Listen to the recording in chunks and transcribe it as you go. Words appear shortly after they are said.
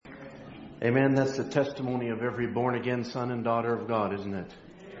Amen. That's the testimony of every born-again son and daughter of God, isn't it?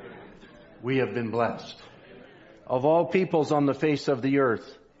 We have been blessed. Of all peoples on the face of the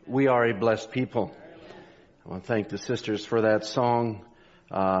earth, we are a blessed people. I want to thank the sisters for that song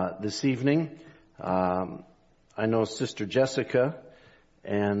this evening. I know Sister Jessica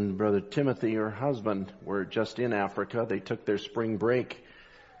and Brother Timothy, her husband, were just in Africa. They took their spring break,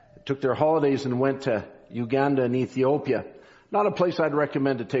 took their holidays and went to Uganda and Ethiopia. Not a place I'd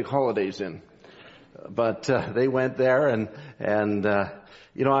recommend to take holidays in, but they went there, and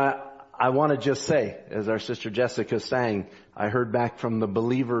I want to just say, as our sister Jessica sang, I heard back from the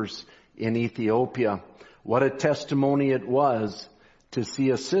believers in Ethiopia what a testimony it was to see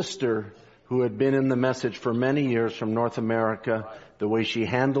a sister who had been in the message for many years from North America, the way she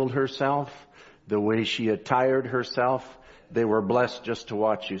handled herself, the way she attired herself. They were blessed just to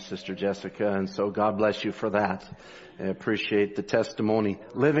watch you, Sister Jessica, and so God bless you for that. I appreciate the testimony,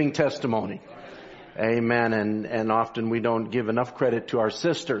 living testimony. Amen. And often we don't give enough credit to our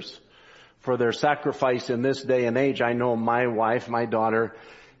sisters for their sacrifice in this day and age. I know my wife, my daughter,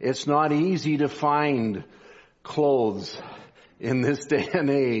 it's not easy to find clothes in this day and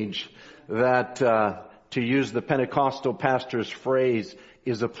age that, to use the Pentecostal pastor's phrase,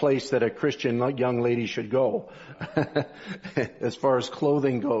 is a place that a Christian young lady should go as far as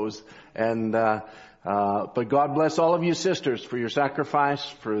clothing goes. And but God bless all of you sisters for your sacrifice,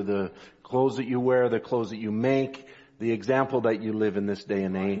 for the clothes that you wear, the clothes that you make, the example that you live in this day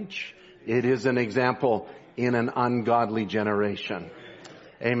and age. It is an example in an ungodly generation.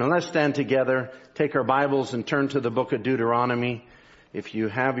 Amen. Let's stand together, take our Bibles and turn to the book of Deuteronomy. If you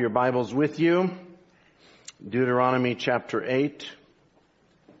have your Bibles with you, Deuteronomy chapter 8.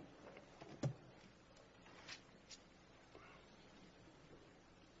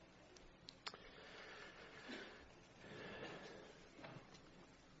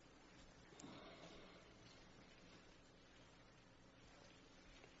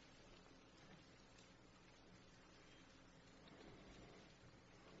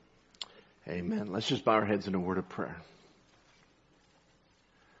 Amen. Let's just bow our heads in a word of prayer.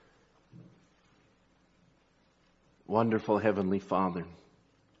 Wonderful Heavenly Father,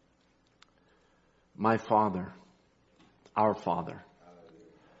 my Father, our Father,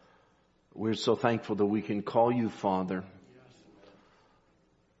 we're so thankful that we can call you Father.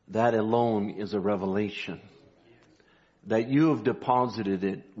 That alone is a revelation, that you have deposited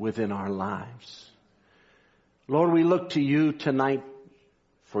it within our lives. Lord, we look to you tonight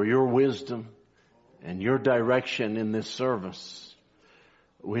for your wisdom and your direction in this service.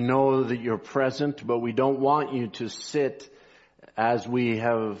 We know that you're present, but we don't want you to sit, as we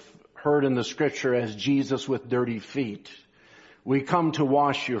have heard in the scripture, as Jesus with dirty feet. We come to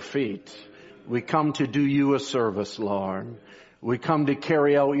wash your feet. We come to do you a service, Lord. We come to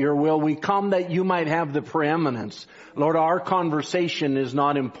carry out your will. We come that you might have the preeminence. Lord, our conversation is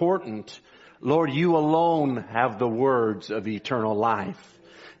not important. Lord, you alone have the words of eternal life.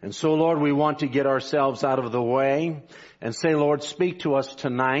 And so, Lord, we want to get ourselves out of the way and say, Lord, speak to us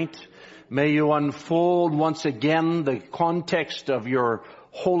tonight. May you unfold once again the context of your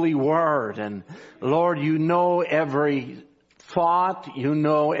holy word. And Lord, you know every thought, you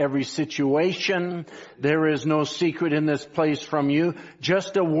know every situation. There is no secret in this place from you.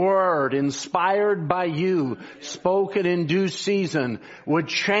 Just a word inspired by you, spoken in due season, would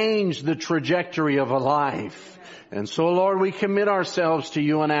change the trajectory of a life. And so, Lord, we commit ourselves to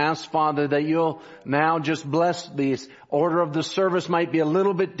you and ask, Father, that you'll now just bless these. Order of the service might be a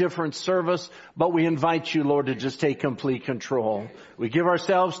little bit different service, but we invite you, Lord, to just take complete control. We give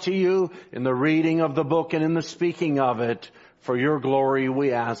ourselves to you in the reading of the book and in the speaking of it. For your glory,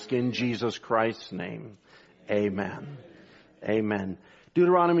 we ask in Jesus Christ's name. Amen. Amen.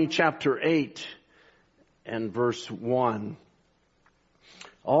 Deuteronomy chapter 8 and verse 1.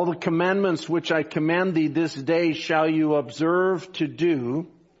 All the commandments which I command thee this day shall you observe to do,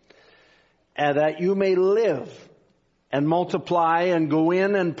 and that you may live and multiply and go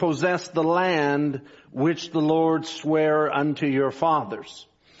in and possess the land which the Lord sware unto your fathers.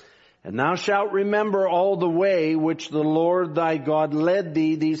 And thou shalt remember all the way which the Lord thy God led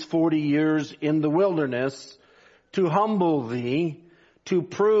thee these 40 years in the wilderness, to humble thee, to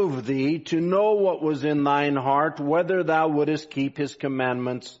prove thee, to know what was in thine heart, whether thou wouldest keep his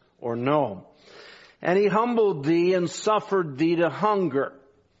commandments or no. And he humbled thee and suffered thee to hunger.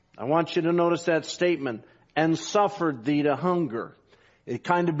 I want you to notice that statement, and suffered thee to hunger. It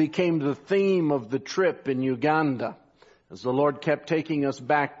kind of became the theme of the trip in Uganda, as the Lord kept taking us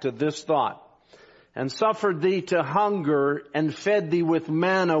back to this thought. And suffered thee to hunger, and fed thee with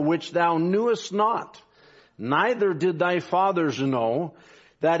manna which thou knewest not, neither did thy fathers know,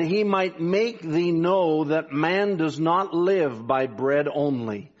 that he might make thee know that man does not live by bread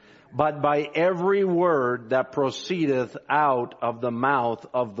only, but by every word that proceedeth out of the mouth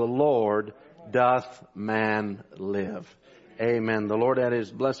of the Lord doth man live. Amen. The Lord add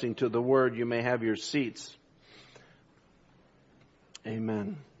his blessing to the word. You may have your seats.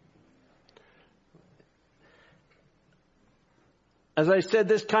 Amen. As I said,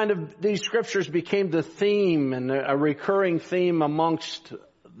 these scriptures became the theme and a recurring theme amongst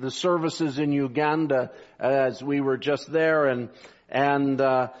the services in Uganda as we were just there, and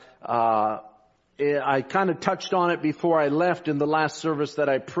I kind of touched on it before I left in the last service that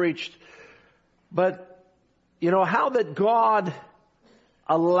I preached. But you know how that God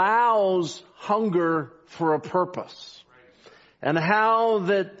allows hunger for a purpose, and how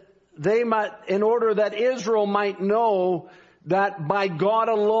that they might, in order that Israel might know that by God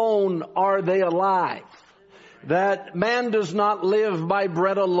alone are they alive. That man does not live by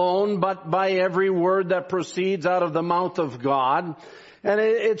bread alone, but by every word that proceeds out of the mouth of God. And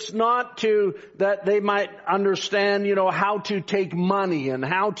it's not that they might understand, how to take money and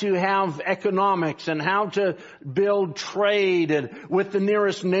how to have economics and how to build trade and with the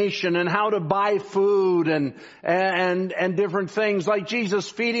nearest nation and how to buy food and different things like Jesus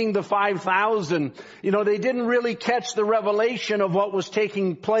feeding the 5,000. They didn't really catch the revelation of what was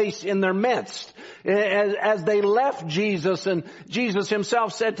taking place in their midst. As they left Jesus, and Jesus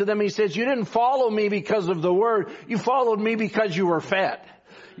himself said to them, he says, you didn't follow me because of the word. You followed me because you were fed.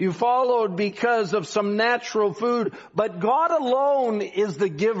 You followed because of some natural food, but God alone is the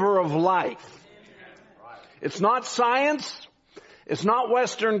giver of life. It's not science. It's not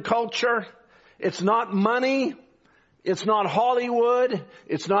Western culture. It's not money. It's not Hollywood.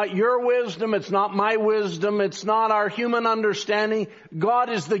 It's not your wisdom. It's not my wisdom. It's not our human understanding. God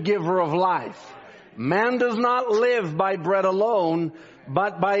is the giver of life. Man does not live by bread alone,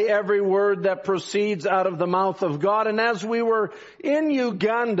 but by every word that proceeds out of the mouth of God. And as we were in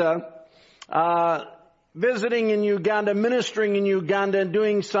Uganda, visiting in Uganda, ministering in Uganda, and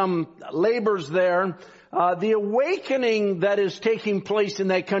doing some labors there, the awakening that is taking place in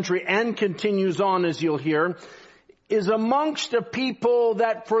that country and continues on, as you'll hear, is amongst a people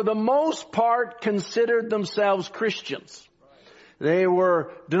that for the most part considered themselves Christians. They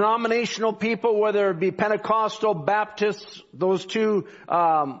were denominational people, whether it be Pentecostal, Baptists, those two,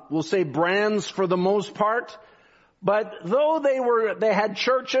 we'll say brands for the most part. But though they had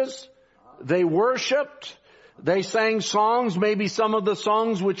churches, they worshiped, they sang songs, maybe some of the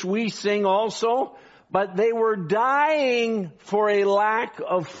songs which we sing also, but they were dying for a lack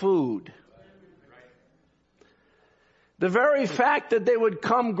of food. The very fact that they would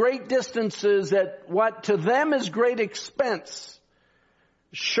come great distances at what to them is great expense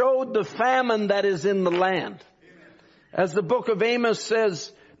showed the famine that is in the land. As the book of Amos says,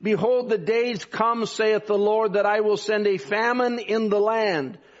 behold, the days come, saith the Lord, that I will send a famine in the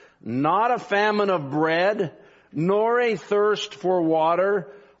land, not a famine of bread, nor a thirst for water,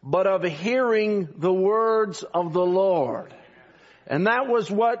 but of hearing the words of the Lord. And that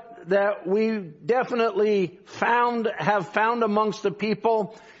was what that we definitely have found amongst the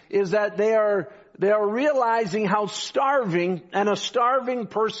people, is that they are realizing how starving, and a starving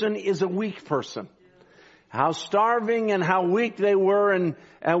person is a weak person. How starving and how weak they were, and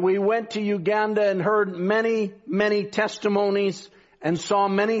we went to Uganda and heard many, many testimonies and saw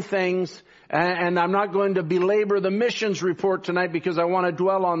many things. And I'm not going to belabor the missions report tonight because I want to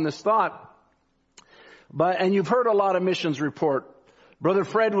dwell on this thought. And you've heard a lot of missions report. Brother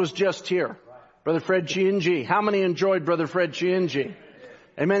Fred was just here. Brother Fred Chiinji. How many enjoyed Brother Fred Chiinji?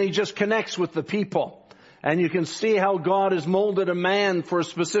 Amen. He just connects with the people. And you can see how God has molded a man for a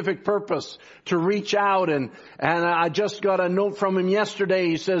specific purpose to reach out. And I just got a note from him yesterday.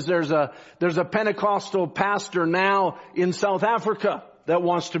 He says there's a Pentecostal pastor now in South Africa that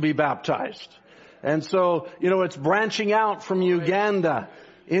wants to be baptized. And so, it's branching out from Uganda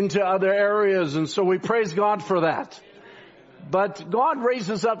into other areas. And so we praise God for that. But God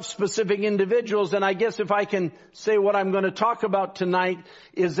raises up specific individuals, and I guess if I can say what I'm going to talk about tonight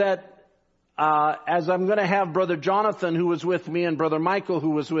is that as I'm going to have Brother Jonathan, who was with me, and Brother Michael,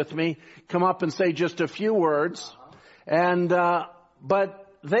 who was with me, come up and say just a few words.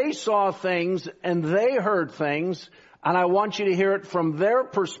 But they saw things and they heard things, and I want you to hear it from their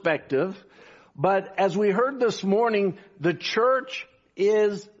perspective. But as we heard this morning, the church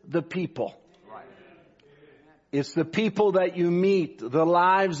is the people. It's the people that you meet, the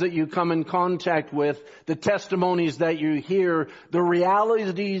lives that you come in contact with, the testimonies that you hear, the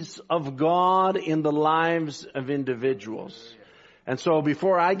realities of God in the lives of individuals. And so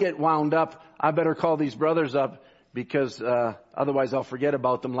before I get wound up, I better call these brothers up because otherwise I'll forget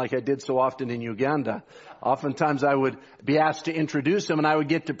about them like I did so often in Uganda. Oftentimes I would be asked to introduce them and I would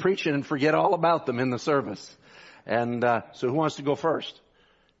get to preaching and forget all about them in the service. And so who wants to go first?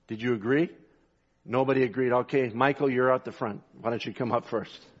 Did you agree? Nobody agreed. Okay, Michael, you're out the front. Why don't you come up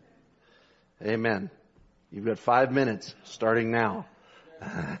first? Amen. You've got 5 minutes starting now. I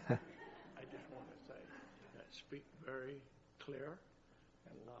just want to say that speak very clear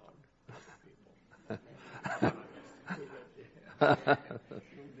and loud to people.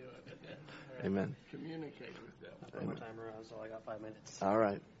 Amen. Communicate with them. One more time around, so I got 5 minutes. All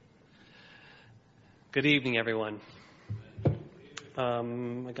right. Good evening, everyone. I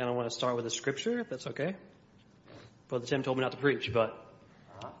kind of want to start with a scripture, if that's okay. Brother Tim told me not to preach, but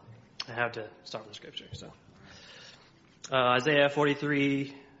I have to start with the scripture. So, Isaiah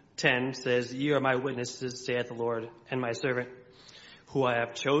 43:10 says, "Ye are my witnesses, saith the Lord, and my servant, who I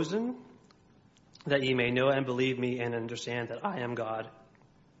have chosen, that ye may know and believe me and understand that I am God.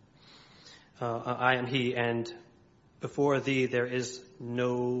 I am He, and before thee there is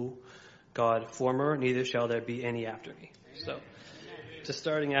no God former, neither shall there be any after me." So, just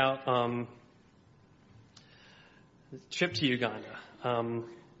starting out, trip to Uganda.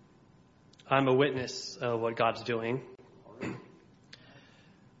 I'm a witness of what God's doing.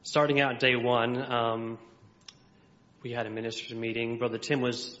 Starting out day one, we had a ministers meeting. Brother Tim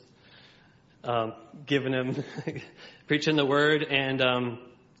was giving him, preaching the word, and I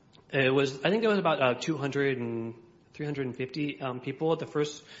think there was about 200 and 350 people at the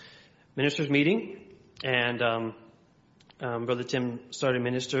first ministers meeting, and Brother Tim started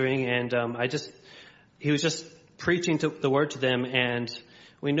ministering, and he was just preaching the word to them. And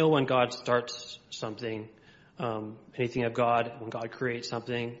we know when God starts something, anything of God, when God creates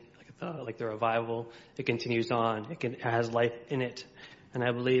something, like the revival, it continues on. It has life in it. And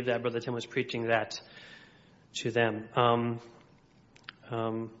I believe that Brother Tim was preaching that to them.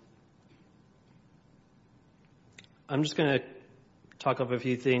 I'm just going to talk of a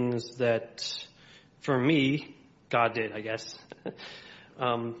few things that, for me, God did, I guess.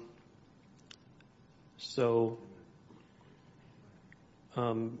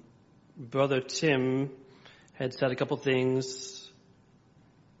 Brother Tim had said a couple things.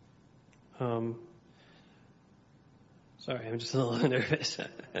 Sorry, I'm just a little nervous.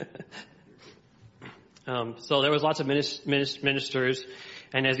 So there was lots of ministers,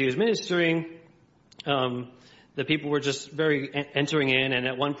 and as he was ministering, the people were just very entering in, and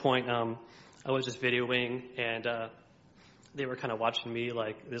at one point, I was just videoing, and they were kind of watching me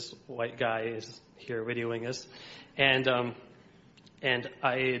like this white guy is here videoing us, and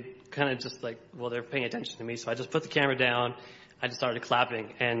I kind of just like, well, they're paying attention to me, so I just put the camera down. I just started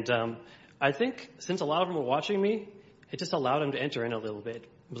clapping, and I think since a lot of them were watching me, it just allowed them to enter in a little bit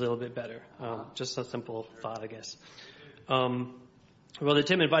better. Just a simple thought, I guess. Brother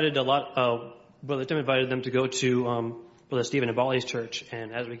Tim invited them to go to Brother Stephen and Bali's church,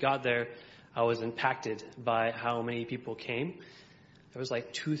 and as we got there, I was impacted by how many people came. There was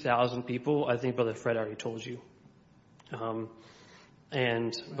like 2,000 people. I think Brother Fred already told you.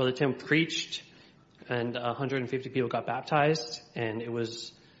 And Brother Tim preached, and 150 people got baptized, and it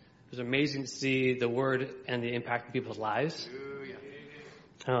was amazing to see the word and the impact of people's lives.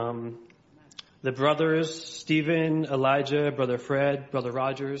 The brothers, Stephen, Elijah, Brother Fred, Brother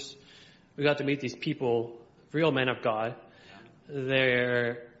Rogers, we got to meet these people, real men of God.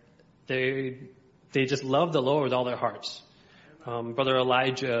 They just love the Lord with all their hearts. Brother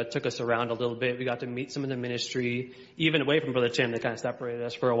Elijah took us around a little bit. We got to meet some of the ministry, even away from Brother Tim. They kind of separated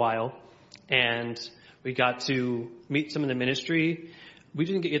us for a while. And we got to meet some of the ministry. We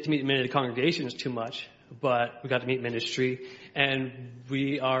didn't get to meet many of the congregations too much, but we got to meet ministry. And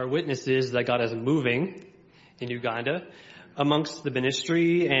we are witnesses that God is moving in Uganda amongst the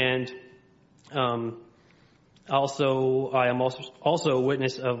ministry. And I am also a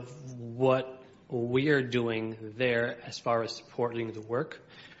witness of what we are doing there as far as supporting the work.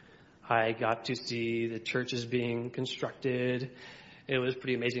 I got to see the churches being constructed. It was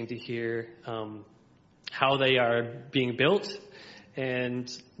pretty amazing to hear how they are being built and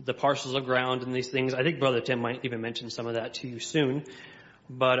the parcels of ground and these things. I think Brother Tim might even mention some of that to you soon.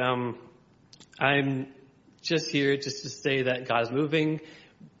 But I'm just here just to say that God is moving.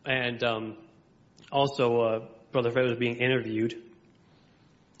 And also Brother Fred was being interviewed.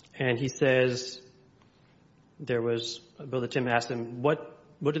 And he says, Brother Tim asked him, what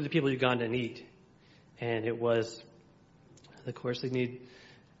do the people of Uganda need? And it was, of course, they need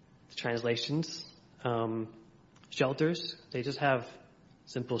translations, shelters. They just have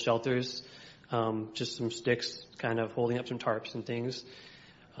simple shelters, just some sticks kind of holding up some tarps and things.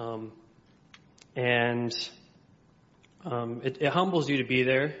 And it humbles you to be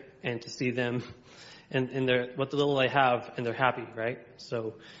there and to see them and what the little they have, and they're happy, right?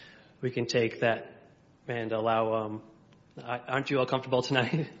 So we can take that and allow, aren't you all comfortable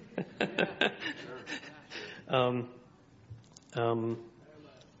tonight?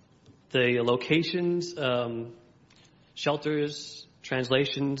 The locations, shelters,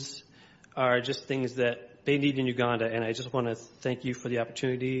 translations are just things that they need in Uganda, and I just want to thank you for the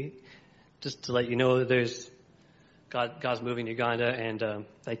opportunity, just to let you know that there's God's moving in Uganda, and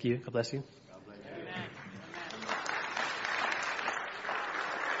thank you. God bless you.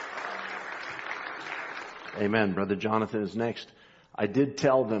 Amen. Brother Jonathan is next. I did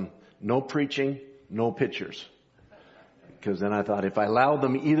tell them no preaching, no pictures. Because then I thought if I allow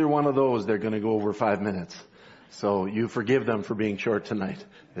them either one of those, they're going to go over 5 minutes. So you forgive them for being short tonight.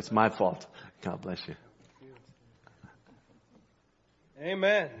 It's my fault. God bless you.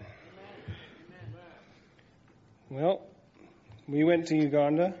 Amen. Well, we went to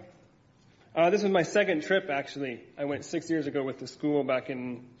Uganda. This was my second trip, actually. I went 6 years ago with the school back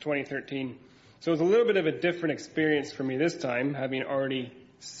in 2013. So it was a little bit of a different experience for me this time, having already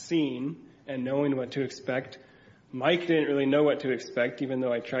seen and knowing what to expect. Mike didn't really know what to expect, even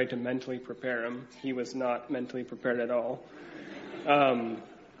though I tried to mentally prepare him. He was not mentally prepared at all.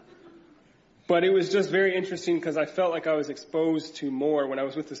 But it was just very interesting because I felt like I was exposed to more. When I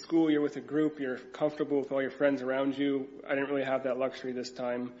was with the school, you're with a group, you're comfortable with all your friends around you. I didn't really have that luxury this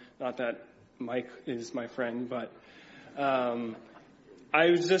time. Not that Mike is my friend, but I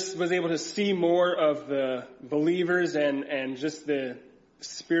was able to see more of the believers and just the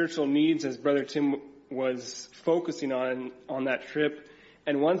spiritual needs as Brother Tim was focusing on that trip.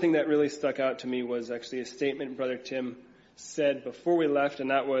 And one thing that really stuck out to me was actually a statement Brother Tim said before we left,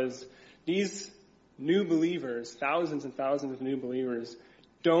 and that was, these new believers, thousands and thousands of new believers,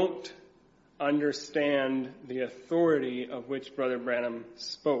 don't understand the authority of which Brother Branham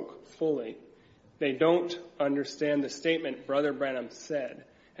spoke fully. They don't understand the statement Brother Branham said.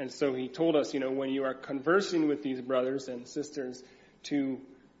 And so he told us, when you are conversing with these brothers and sisters, to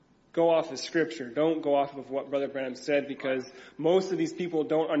go off of Scripture. Don't go off of what Brother Branham said, because most of these people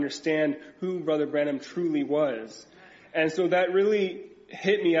don't understand who Brother Branham truly was. And so that really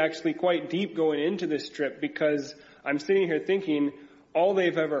hit me actually quite deep going into this trip, because I'm sitting here thinking all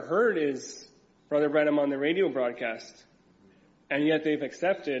they've ever heard is Brother Branham on the radio broadcast. And yet they've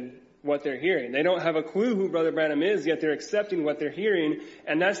accepted what they're hearing. They don't have a clue who Brother Branham is, yet they're accepting what they're hearing.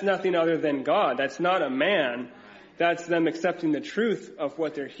 And that's nothing other than God. That's not a man. That's them accepting the truth of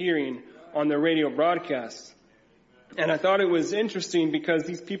what they're hearing on the radio broadcast. And I thought it was interesting because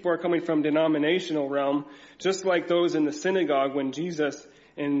these people are coming from denominational realm, just like those in the synagogue when Jesus,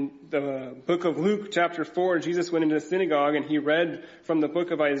 in the book of Luke chapter 4, Jesus went into the synagogue and he read from the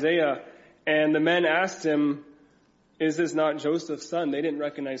book of Isaiah, and the men asked him, is this not Joseph's son? They didn't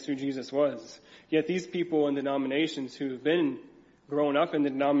recognize who Jesus was. Yet these people in denominations who've been grown up in the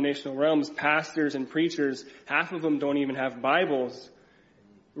denominational realms, pastors and preachers, half of them don't even have Bibles,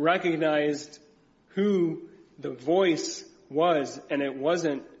 recognized who the voice was, and it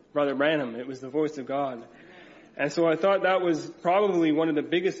wasn't Brother Branham. It was the voice of God. And so I thought that was probably one of the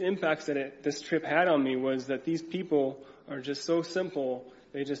biggest impacts that this trip had on me, was that these people are just so simple.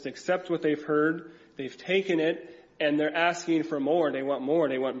 They just accept what they've heard. They've taken it, and they're asking for more. They want more.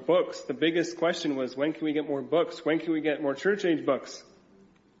 They want books. The biggest question was, when can we get more books? When can we get more church age books?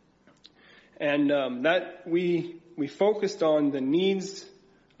 And that we focused on the needs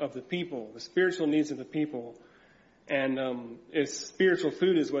of the people, the spiritual needs of the people. And it's spiritual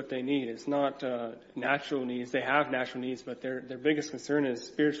food is what they need. It's not natural needs. They have natural needs, but their biggest concern is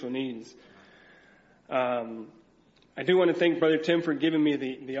spiritual needs. I do want to thank Brother Tim for giving me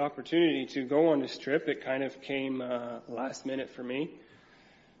the opportunity to go on this trip. It kind of came last minute for me.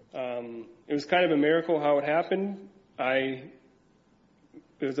 It was kind of a miracle how it happened. It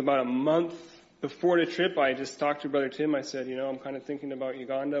was about a month before the trip. I just talked to Brother Tim. I said, I'm kind of thinking about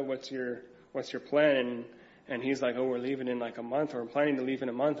Uganda. What's your plan? And he's like, we're leaving in like a month, or I'm planning to leave in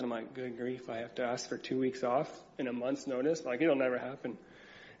a month. And I'm like, good grief, I have to ask for 2 weeks off in a month's notice? Like, it'll never happen.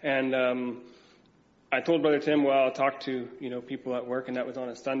 And I told Brother Tim, I'll talk to, people at work, and that was on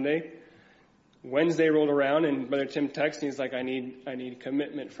a Sunday. Wednesday rolled around, and Brother Tim texted me. He's like, I need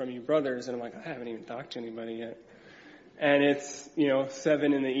commitment from you brothers. And I'm like, I haven't even talked to anybody yet. And it's,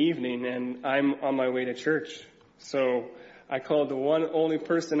 7 in the evening, and I'm on my way to church. So I called the only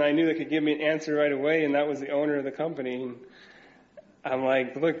person I knew that could give me an answer right away, and that was the owner of the company. And I'm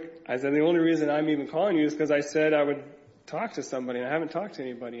like, look, I said, the only reason I'm even calling you is because I said I would talk to somebody, and I haven't talked to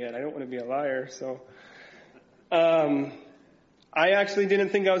anybody yet. I don't want to be a liar. So I actually didn't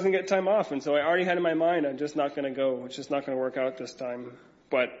think I was going to get time off, and so I already had in my mind, I'm just not going to go. It's just not going to work out this time.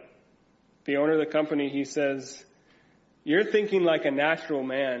 But the owner of the company, he says, you're thinking like a natural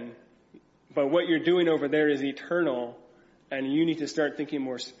man, but what you're doing over there is eternal, and you need to start thinking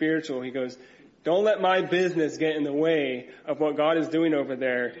more spiritual. He goes, don't let my business get in the way of what God is doing over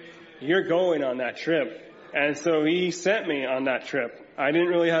there. You're going on that trip. And so he sent me on that trip. I didn't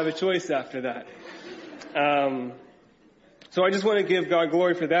really have a choice after that. So I just want to give God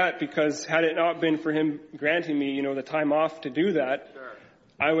glory for that, because had it not been for him granting me, the time off to do that,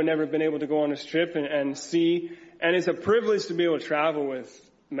 I would never have been able to go on this trip and see. And it's a privilege to be able to travel with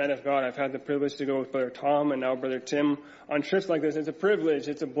men of God. I've had the privilege to go with Brother Tom and now Brother Tim on trips like this. It's a privilege.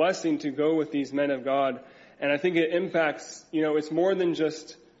 It's a blessing to go with these men of God. And I think it impacts, it's more than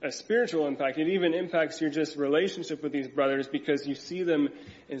just a spiritual impact. It even impacts your just relationship with these brothers, because you see them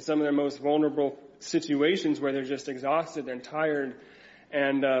in some of their most vulnerable situations where they're just exhausted and tired.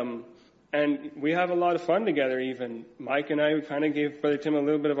 And we have a lot of fun together even. Mike and I kind of gave Brother Tim a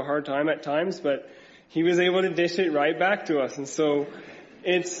little bit of a hard time at times, but he was able to dish it right back to us. And so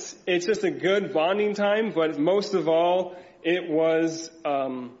it's just a good bonding time, but most of all, it was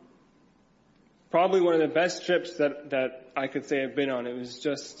probably one of the best trips that I could say I've been on. It was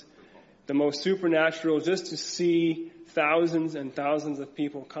just the most supernatural, just to see thousands and thousands of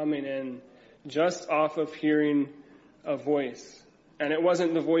people coming in just off of hearing a voice. And it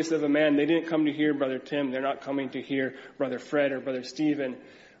wasn't the voice of a man. They didn't come to hear Brother Tim. They're not coming to hear Brother Fred or Brother Stephen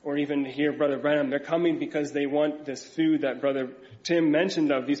or even to hear Brother Branham. They're coming because they want this food that Brother Tim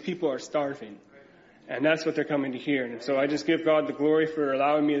mentioned of. These people are starving. And that's what they're coming to hear. And so I just give God the glory for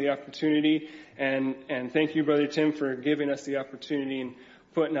allowing me the opportunity. And thank you, Brother Tim, for giving us the opportunity and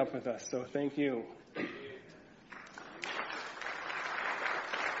putting up with us. So thank you.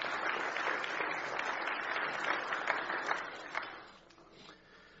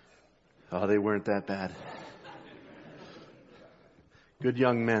 Oh, they weren't that bad. Good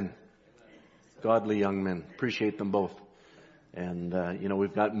young men. Godly young men. Appreciate them both. And,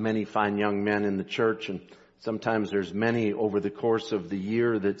 we've got many fine young men in the church, and sometimes there's many over the course of the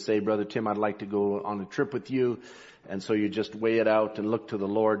year that say, Brother Tim, I'd like to go on a trip with you. And so you just weigh it out and look to the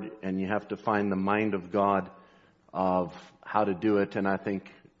Lord, and you have to find the mind of God of how to do it. And I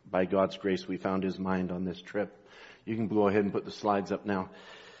think by God's grace, we found his mind on this trip. You can go ahead and put the slides up now.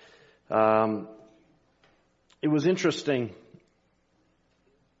 It was interesting.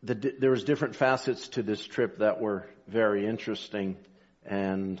 There was different facets to this trip that were very interesting,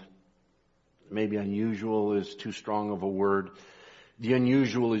 and maybe unusual is too strong of a word. The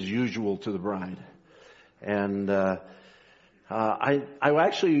unusual is usual to the bride. And I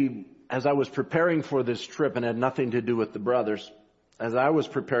actually, as I was preparing for this trip, and had nothing to do with the brothers, as I was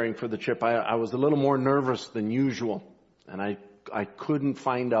preparing for the trip, I was a little more nervous than usual, and I couldn't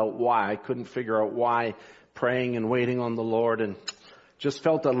find out why. I couldn't figure out why, praying and waiting on the Lord, and just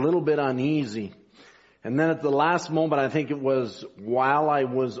felt a little bit uneasy. And then at the last moment, I think it was while I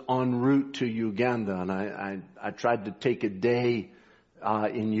was en route to Uganda, and I tried to take a day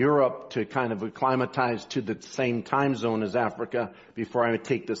in Europe to kind of acclimatize to the same time zone as Africa before I would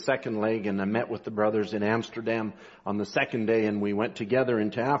take the second leg. And I met with the brothers in Amsterdam on the second day, and we went together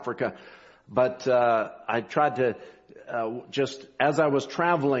into Africa. But I tried to just as I was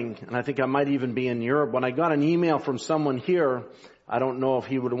traveling, and I think I might even be in Europe, when I got an email from someone here, I don't know if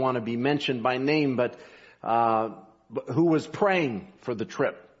he would want to be mentioned by name, but who was praying for the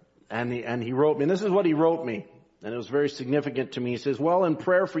trip. And he wrote me, and this is what he wrote me, and it was very significant to me. He says, well, in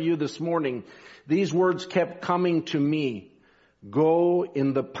prayer for you this morning, these words kept coming to me. Go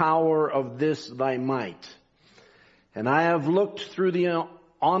in the power of this thy might. And I have looked through the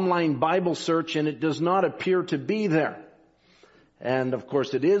online Bible search, and it does not appear to be there. And of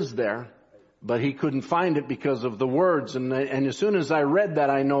course it is there, but he couldn't find it because of the words. And as soon as I read that,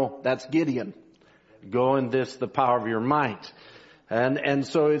 I know that's Gideon. Go in this, the power of your might. And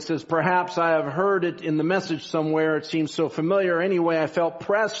so it says, perhaps I have heard it in the message somewhere. It seems so familiar. Anyway, I felt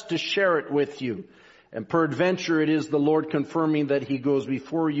pressed to share it with you. And peradventure it is the Lord confirming that he goes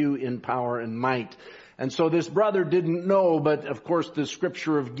before you in power and might. And so this brother didn't know, but of course the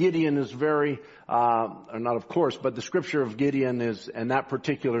scripture of Gideon is very, not of course, but the scripture of Gideon is, and that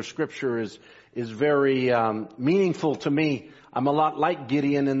particular scripture is very meaningful to me. I'm a lot like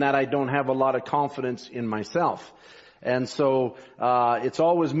Gideon in that I don't have a lot of confidence in myself. And so it's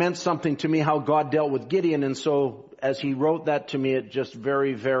always meant something to me how God dealt with Gideon. And so as he wrote that to me, it just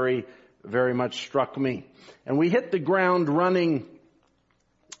very, very, very much struck me. And we hit the ground running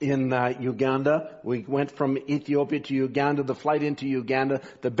in Uganda. We went from Ethiopia to Uganda. The flight into Uganda,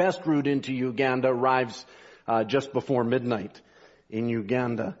 the best route into Uganda, arrives just before midnight. in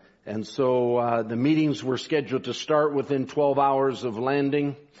Uganda. And so the meetings were scheduled to start within 12 hours of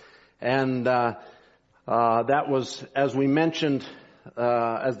landing. And that was, as we mentioned,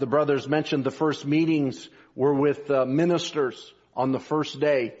 as the brothers mentioned, the first meetings were with ministers on the first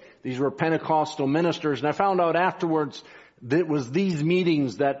day. These were Pentecostal ministers. And I found out afterwards that it was these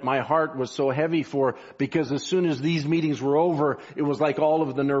meetings that my heart was so heavy for, because as soon as these meetings were over, it was like all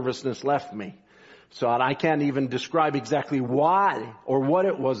of the nervousness left me. So I can't even describe exactly why or what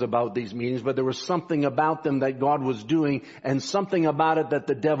it was about these meetings, but there was something about them that God was doing and something about it that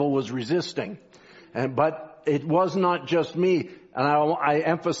the devil was resisting. But it was not just me. And I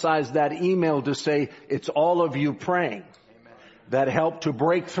emphasize that email to say it's all of you praying that helped to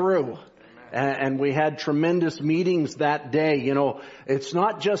break through. And we had tremendous meetings that day. You know, it's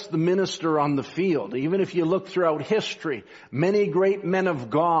not just the minister on the field. Even if you look throughout history, many great men of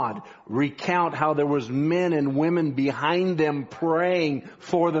God recount how there was men and women behind them praying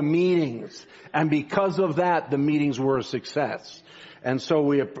for the meetings. And because of that, the meetings were a success. And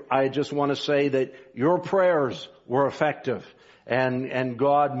so I just want to say that your prayers were effective. And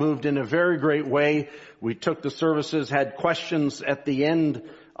God moved in a very great way. We took the services, had questions at the end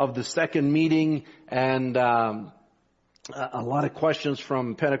of the second meeting, and a lot of questions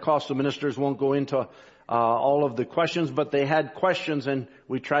from Pentecostal ministers. Won't go into all of the questions, but they had questions, and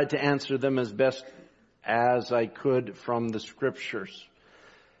we tried to answer them as best as I could from the scriptures.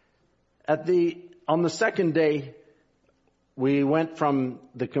 On the second day, we went from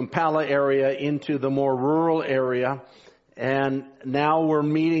the Kampala area into the more rural area, and now we're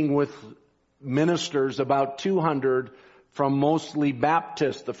meeting with ministers, about 200 from mostly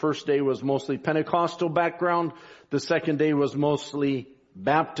Baptist. The first day was mostly Pentecostal background. The second day was mostly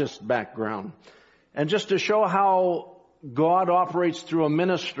Baptist background. And just to show how God operates through a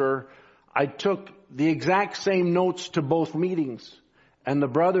minister, I took the exact same notes to both meetings. And the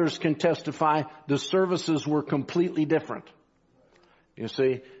brothers can testify the services were completely different. You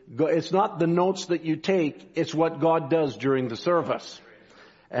see, it's not the notes that you take, it's what God does during the service.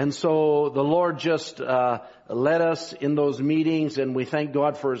 And so the Lord just led us in those meetings, and we thank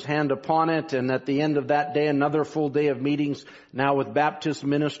God for His hand upon it. And at the end of that day, another full day of meetings, now with Baptist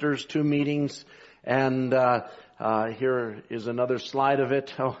ministers, 2 meetings. And here is another slide of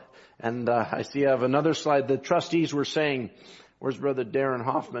it. Oh, and I see I have another slide. The trustees were saying, where's Brother Darren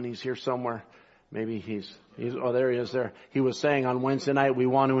Hoffman? He's here somewhere. Maybe he's oh, there he is there. He was saying on Wednesday night, we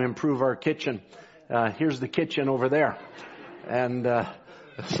want to improve our kitchen. Here's the kitchen over there. And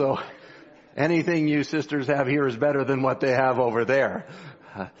so anything you sisters have here is better than what they have over there.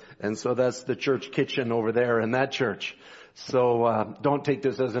 And so that's the church kitchen over there in that church. So don't take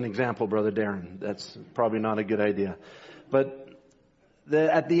this as an example, Brother Darren. That's probably not a good idea. But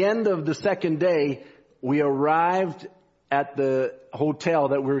at the end of the second day, we arrived at the hotel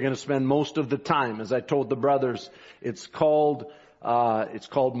that we were going to spend most of the time. As I told the brothers, it's called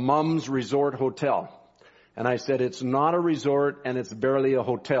Mum's Resort Hotel. And I said, it's not a resort and it's barely a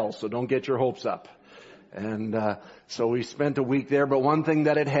hotel, so don't get your hopes up. And so we spent a week there, but one thing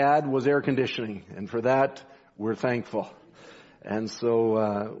that it had was air conditioning. And for that, we're thankful. And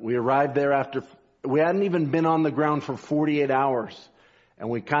so we arrived there we hadn't even been on the ground for 48 hours. And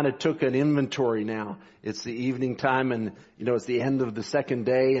we kind of took an inventory now. It's the evening time, and it's the end of the second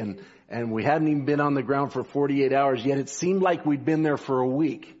day, and we hadn't even been on the ground for 48 hours, yet it seemed like we'd been there for a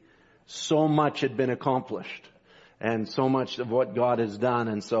week. So much had been accomplished, and so much of what God has done.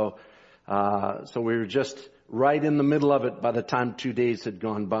 And so we were just right in the middle of it by the time 2 days had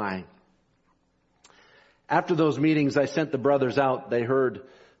gone by. After those meetings, I sent the brothers out. They heard,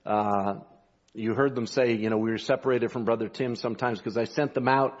 you heard them say, we were separated from Brother Tim sometimes, because I sent them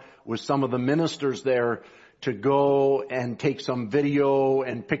out with some of the ministers there to go and take some video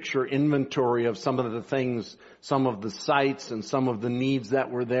and picture inventory of some of the things, some of the sites and some of the needs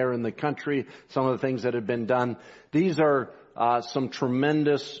that were there in the country, some of the things that had been done. These are some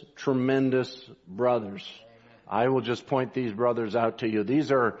tremendous, tremendous brothers. I will just point these brothers out to you.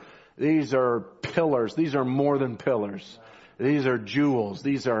 These are pillars. These are more than pillars. These are jewels.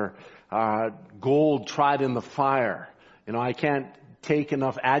 These are gold tried in the fire. I can't take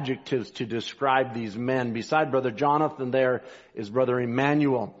enough adjectives to describe these men. Beside Brother Jonathan there is Brother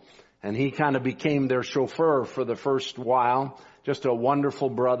Emmanuel, and he kind of became their chauffeur for the first while. Just a wonderful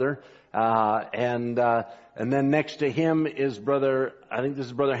brother. And then next to him is I think this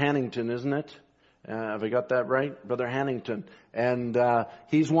is Brother Hannington, isn't it? Have I got that right? Brother Hannington. And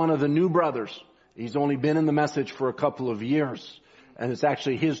he's one of the new brothers. He's only been in the message for a couple of years. And it's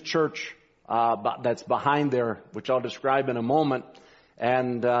actually his church that's behind there, which I'll describe in a moment.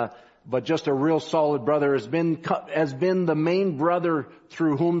 And but just a real solid brother, has been the main brother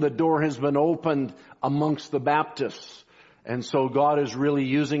through whom the door has been opened amongst the Baptists. And so God is really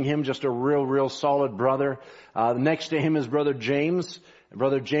using him, just a real solid brother. Next to him is Brother James.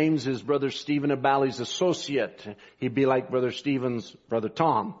 Brother James is Brother Stephen Abali's associate. He'd be like Brother Stephen's Brother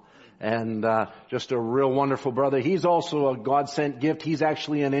Tom. And just a real wonderful brother. He's also a God-sent gift. He's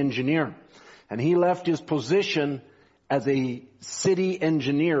actually an engineer. And he left his position as a city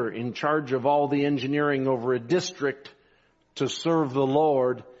engineer in charge of all the engineering over a district to serve the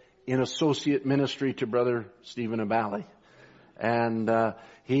Lord in associate ministry to Brother Stephen Abali. And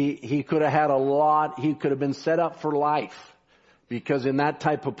he could have had a lot. He could have been set up for life, because in that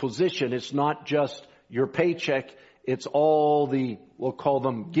type of position, it's not just your paycheck. It's all the, we'll call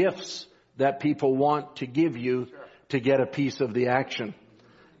them gifts that people want to give you to get a piece of the action.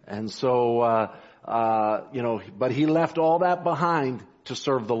 And so, but he left all that behind to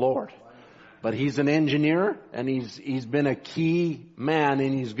serve the Lord. But he's an engineer, and he's been a key man,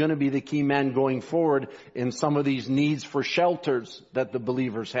 and he's going to be the key man going forward in some of these needs for shelters that the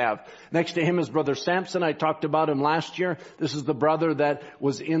believers have. Next to him is Brother Sampson. I talked about him last year. This is the brother that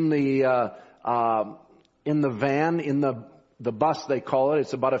was in the van, in the bus they call it.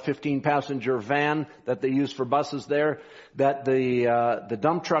 It's about a 15-passenger van that they use for buses there, that the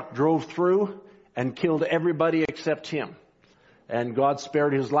dump truck drove through and killed everybody except him. And God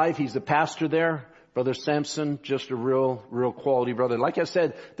spared his life. He's the pastor there. Brother Sampson, just a real quality brother. Like I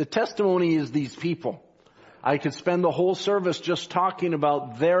said, the testimony is these people. I could spend the whole service just talking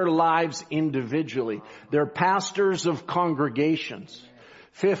about their lives individually. They're pastors of congregations.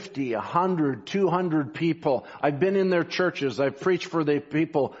 50, 100, 200 people. I've been in their churches. I've preached for the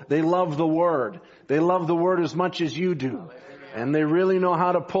people. They love the Word. They love the Word as much as you do. And they really know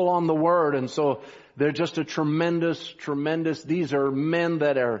how to pull on the Word. And so they're just a tremendous, these are men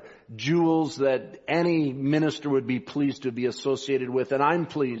that are jewels that any minister would be pleased to be associated with. And I'm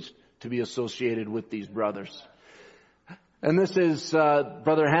pleased to be associated with these brothers. And this is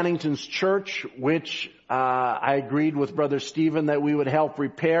Brother Hannington's church, which I agreed with Brother Stephen that we would help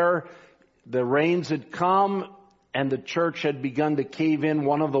repair. The rains had come and the church had begun to cave in.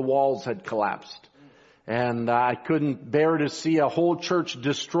 One of the walls had collapsed. And I couldn't bear to see a whole church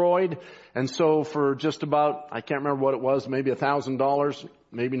destroyed. And so for just about, I can't remember what it was, maybe $1,000,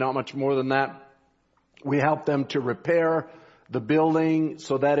 maybe not much more than that, we helped them to repair the building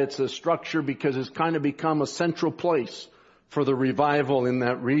so that it's a structure, because it's kind of become a central place for the revival in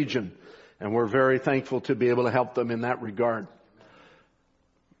that region. And we're very thankful to be able to help them in that regard.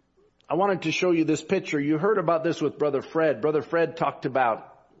 I wanted to show you this picture. You heard about this with Brother Fred. Brother Fred talked about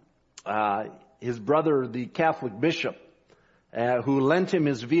his brother, the Catholic bishop, who lent him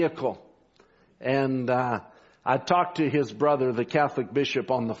his vehicle. And I talked to his brother, the Catholic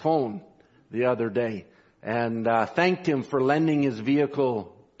bishop, on the phone the other day, and thanked him for lending his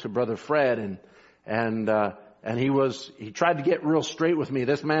vehicle to Brother Fred. And he tried to get real straight with me.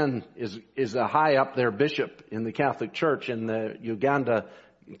 This man is a high up there bishop in the Catholic Church in the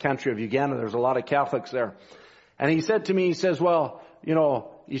country of Uganda. There's a lot of Catholics there. And he said to me, he says, well,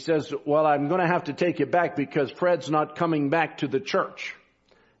 I'm going to have to take it back because Fred's not coming back to the church.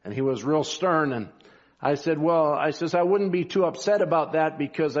 And he was real stern. And I said, I wouldn't be too upset about that,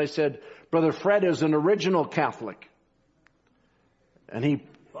 because I said, Brother Fred is an original Catholic. And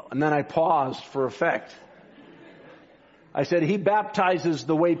then I paused for effect. I said, he baptizes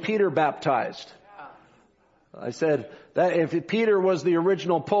the way Peter baptized. I said that if Peter was the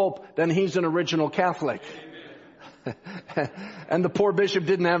original pope, then he's an original Catholic. And the poor bishop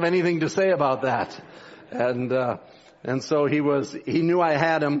didn't have anything to say about that. And so he knew I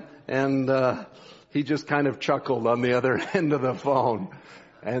had him, and he just kind of chuckled on the other end of the phone.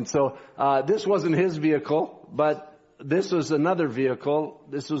 And so this wasn't his vehicle, but this was another vehicle.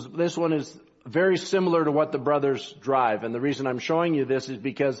 This one is very similar to what the brothers drive. And the reason I'm showing you this is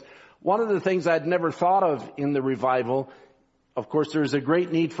because one of the things I'd never thought of in the revival, of course, there's a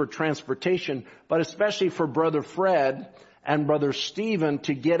great need for transportation, but especially for Brother Fred and Brother Stephen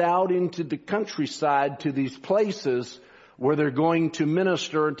to get out into the countryside to these places where they're going to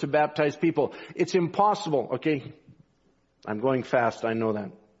minister and to baptize people. It's impossible. Okay, I'm going fast. I know that.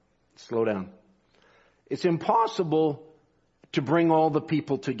 Slow down. It's impossible to bring all the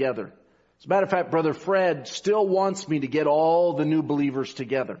people together. As a matter of fact, Brother Fred still wants me to get all the new believers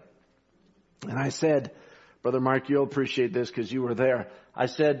together. And I said, Brother Mark, you'll appreciate this because you were there. I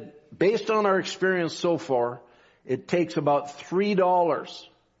said, based on our experience so far, it takes about $3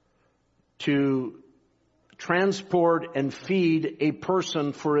 to transport and feed a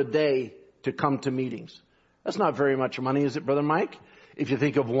person for a day to come to meetings. That's not very much money, is it, Brother Mike? if you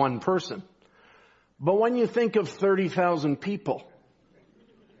think of one person. But when you think of 30,000 people,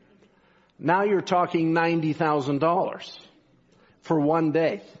 now you're talking $90,000 for one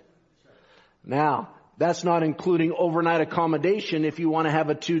day. Now, that's not including overnight accommodation if you want to have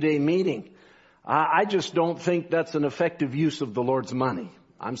a 2-day meeting. I just don't think that's an effective use of the Lord's money.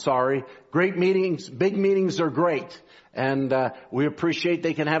 I'm sorry. Great meetings, big meetings are great. And we appreciate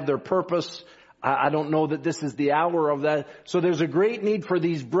they can have their purpose. I don't know that this is the hour of that. So there's a great need for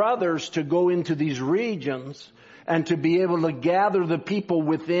these brothers to go into these regions and to be able to gather the people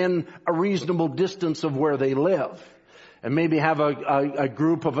within a reasonable distance of where they live. And maybe have a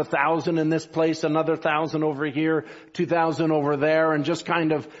group of 1,000 in this place, another 1,000 over here, 2,000 over there, and just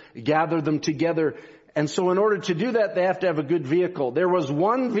kind of gather them together. And so in order to do that, they have to have a good vehicle. There was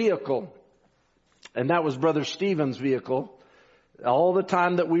one vehicle, and that was Brother Stephen's vehicle, all the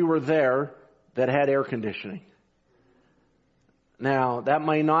time that we were there, that had air conditioning. Now, that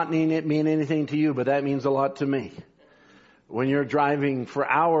might not mean anything to you, but that means a lot to me. When you're driving for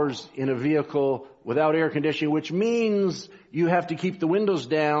hours in a vehicle without air conditioning, which means you have to keep the windows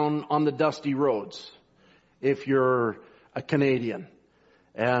down on the dusty roads if you're a Canadian.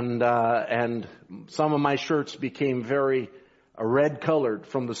 And some of my shirts became very red colored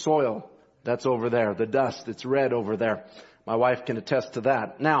from the soil that's over there. The dust, it's red over there. My wife can attest to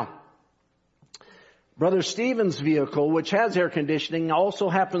that. Now, Brother Stephen's vehicle, which has air conditioning, also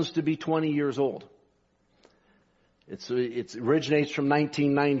happens to be 20 years old. It originates from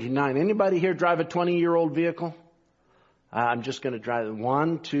 1999. Anybody here drive a 20-year-old vehicle? I'm just going to drive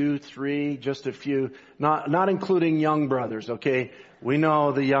 1, 2, 3, just a few. Not including young brothers, okay? We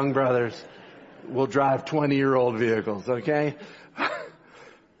know the young brothers will drive 20-year-old vehicles, okay?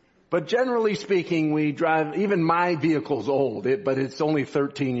 But generally speaking, we drive, even my vehicle's old, but it's only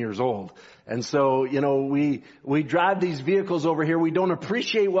 13 years old. And so, we drive these vehicles over here. We don't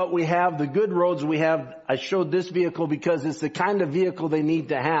appreciate what we have, the good roads we have. I showed this vehicle because it's the kind of vehicle they need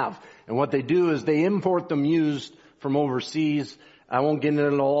to have. And what they do is they import them used from overseas. I won't get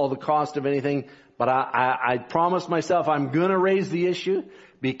into all the cost of anything, but I promised myself I'm going to raise the issue,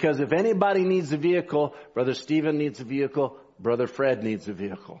 because if anybody needs a vehicle, Brother Stephen needs a vehicle, Brother Fred needs a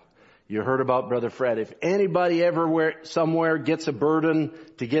vehicle. You heard about Brother Fred. If anybody somewhere gets a burden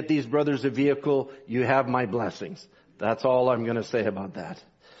to get these brothers a vehicle, you have my blessings. That's all I'm going to say about that.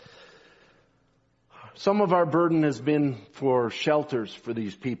 Some of our burden has been for shelters for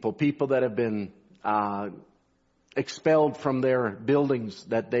these people that have been expelled from their buildings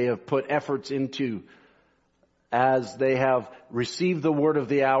that they have put efforts into. As they have received the word of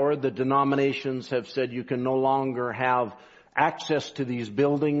the hour, the denominations have said you can no longer have access to these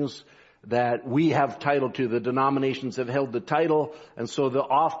buildings that we have title to. The denominations have held the title, and so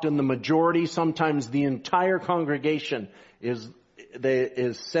often the majority, sometimes the entire congregation is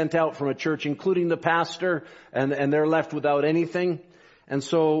sent out from a church, including the pastor, and they're left without anything. And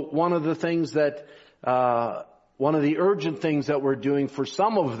so one of the urgent things that we're doing for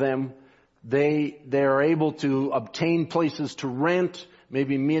some of them, they're able to obtain places to rent,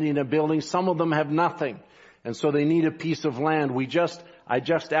 maybe meet in a building. Some of them have nothing, and so they need a piece of land. I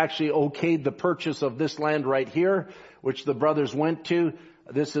just actually okayed the purchase of this land right here, which the brothers went to.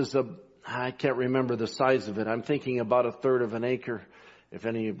 This is I can't remember the size of it. I'm thinking about 1/3 of an acre, if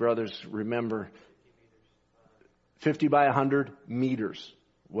any of you brothers remember. 50 by 100 meters,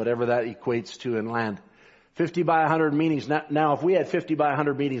 whatever that equates to in land. 50 by 100 meters. Now, if we had 50 by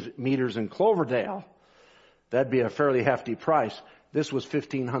 100 meters in Cloverdale, that'd be a fairly hefty price. This was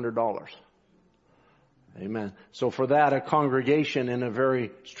 $1,500. Amen. So for that, a congregation in a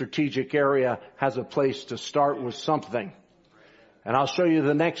very strategic area has a place to start with something. And I'll show you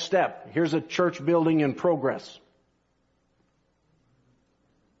the next step. Here's a church building in progress.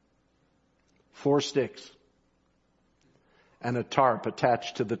 4 sticks and a tarp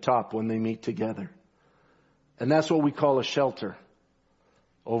attached to the top when they meet together. And that's what we call a shelter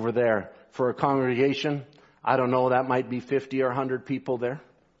over there. For a congregation, I don't know, that might be 50 or 100 people there.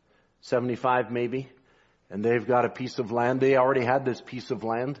 75 maybe. And they've got a piece of land. They already had this piece of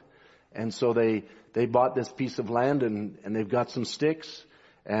land. And so they bought this piece of land, and they've got some sticks.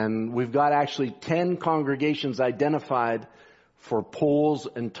 And we've got actually 10 congregations identified for poles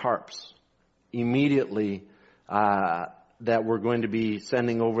and tarps immediately that we're going to be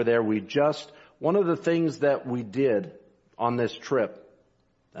sending over there. One of the things that we did on this trip,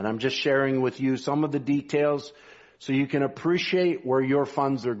 and I'm just sharing with you some of the details so you can appreciate where your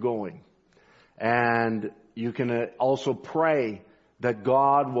funds are going. And you can also pray that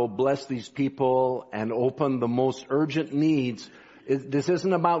God will bless these people and open the most urgent needs This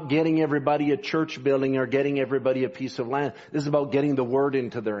isn't about getting everybody a church building or getting everybody a piece of land. This is about getting the word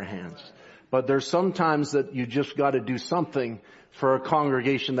into their hands. But there's sometimes that you just got to do something for a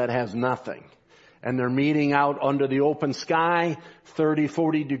congregation that has nothing. And they're meeting out under the open sky, 30,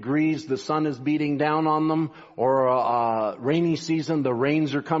 40 degrees, the sun is beating down on them, or rainy season, the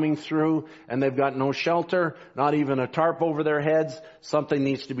rains are coming through, and they've got no shelter, not even a tarp over their heads. Something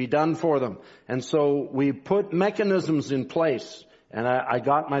needs to be done for them. And so we put mechanisms in place. And I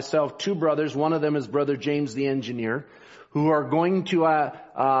got myself 2 brothers. One of them is Brother James, the engineer, who are going to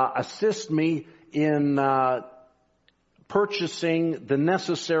assist me in purchasing the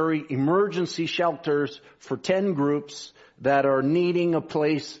necessary emergency shelters for 10 groups that are needing a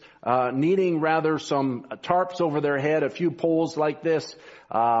place, needing some tarps over their head, a few poles like this,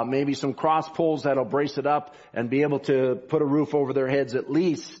 maybe some cross poles that'll brace it up and be able to put a roof over their heads at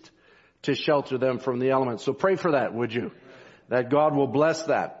least to shelter them from the elements. So pray for that, would you? That God will bless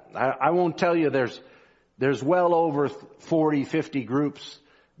that. I won't tell you there's well over 40, 50 groups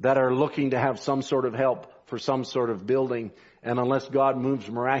that are looking to have some sort of help for some sort of building. And unless God moves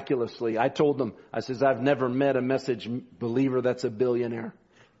miraculously, I told them, I says, I've never met a message believer that's a billionaire.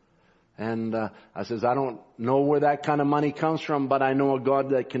 And I says, I don't know where that kind of money comes from, but I know a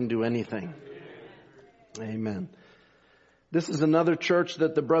God that can do anything. Amen. This is another church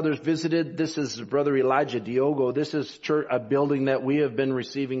that the brothers visited. This is Brother Elijah Diogo. This is a building that we have been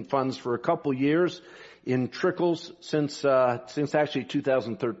receiving funds for a couple years in trickles since actually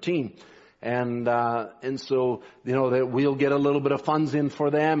 2013. And so, that we'll get a little bit of funds in for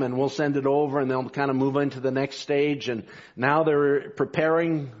them and we'll send it over and they'll kind of move into the next stage. And now they're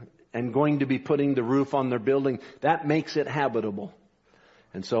preparing and going to be putting the roof on their building. That makes it habitable.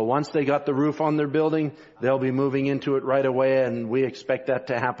 And so once they got the roof on their building, they'll be moving into it right away, and we expect that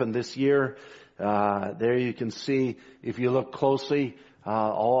to happen this year. There you can see, if you look closely,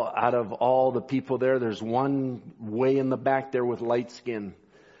 out of all the people there's one way in the back there with light skin,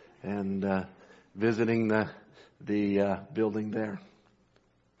 and visiting the building there.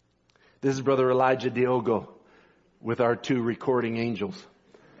 This is Brother Elijah Diogo with our 2 recording angels,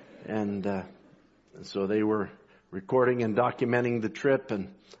 and so they were recording and documenting the trip,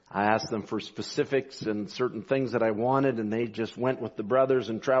 and I asked them for specifics and certain things that I wanted, and they just went with the brothers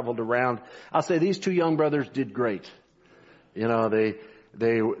and traveled around. I'll say these 2 young brothers did great.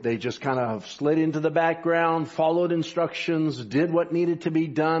 They just kind of slid into the background, followed instructions, did what needed to be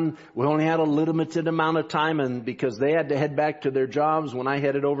done. We only had a limited amount of time, and because they had to head back to their jobs when I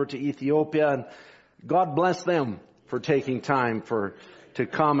headed over to Ethiopia, and God bless them for taking time to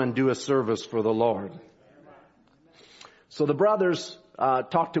come and do a service for the Lord. So the brothers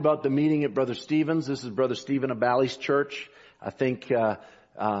talked about the meeting at Brother Stephen's. This is Brother Stephen Abali's church. I think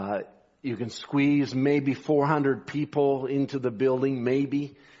you can squeeze maybe 400 people into the building,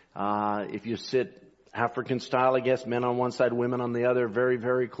 maybe. If you sit African style, I guess, men on one side, women on the other, very,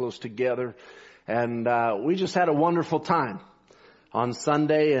 very close together. And we just had a wonderful time on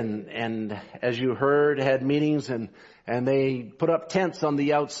Sunday, and as you heard, had meetings, and they put up tents on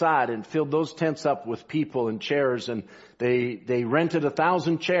the outside and filled those tents up with people and chairs, and they rented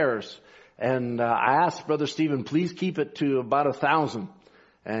 1,000 chairs. And I asked Brother Stephen, please keep it to about 1,000,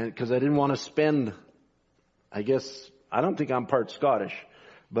 and because I didn't want to spend, I don't think I'm part Scottish,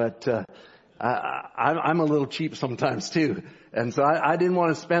 but I'm a little cheap sometimes too, and so I didn't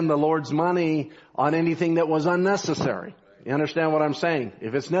want to spend the Lord's money on anything that was unnecessary. You understand what I'm saying?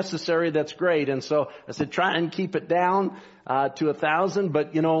 If it's necessary, that's great. And so I said, try and keep it down to 1,000.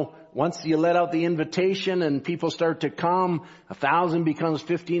 But once you let out the invitation and people start to come, 1,000 becomes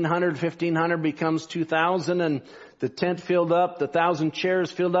 1,500, 1,500 becomes 2,000, and the tent filled up, the 1,000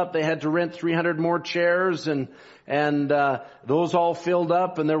 chairs filled up. They had to rent 300 more chairs, and those all filled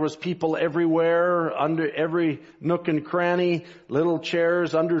up, and there was people everywhere, under every nook and cranny, little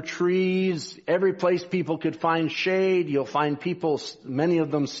chairs under trees, every place people could find shade. You'll find people, many of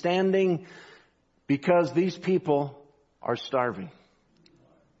them standing, because these people are starving.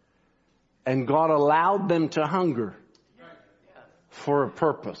 And God allowed them to hunger for a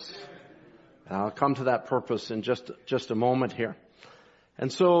purpose. And I'll come to that purpose in just a moment here.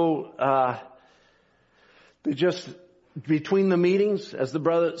 And so, they just, between the meetings, as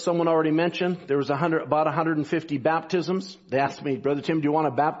someone already mentioned, there was about 150 baptisms. They asked me, Brother Tim, do you want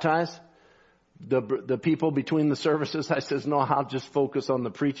to baptize the people between the services? I says, no, I'll just focus on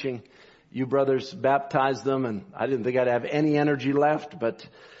the preaching. You brothers baptized them, and I didn't think I'd have any energy left, but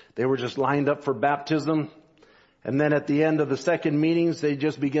they were just lined up for baptism. And then at the end of the second meetings, they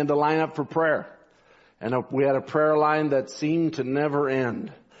just began to line up for prayer. And we had a prayer line that seemed to never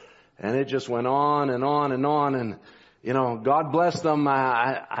end. And it just went on and on and on. You know, God bless them.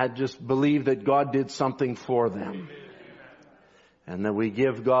 I just believe that God did something for them. And that we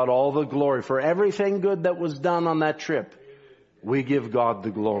give God all the glory for everything good that was done on that trip. We give God the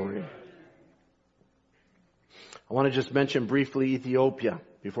glory. I want to just mention briefly Ethiopia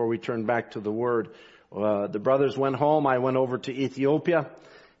before we turn back to the Word. The brothers went home. I went over to Ethiopia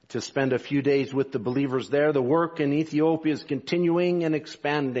to spend a few days with the believers there. The work in Ethiopia is continuing and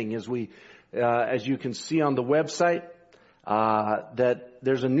expanding as you can see on the website, that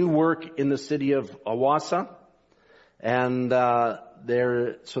there's a new work in the city of Awasa. And,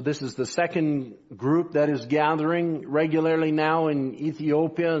 so this is the second group that is gathering regularly now in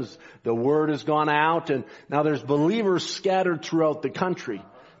Ethiopia as the word has gone out. And now there's believers scattered throughout the country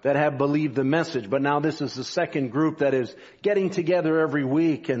that have believed the message. But now this is the second group that is getting together every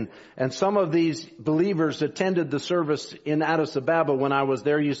week. And some of these believers attended the service in Addis Ababa when I was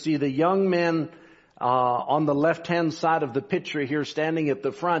there. You see the young men on the left-hand side of the picture here standing at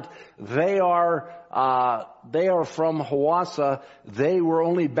the front. They are from Hawassa. They were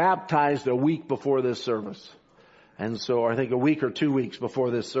only baptized a week before this service. And so I think a week or 2 weeks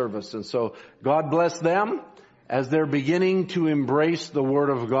before this service. And so God bless them as they're beginning to embrace the Word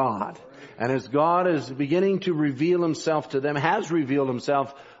of God. And as God is beginning to reveal Himself to them, has revealed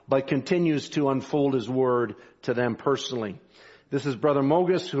Himself, but continues to unfold His Word to them personally. This is Brother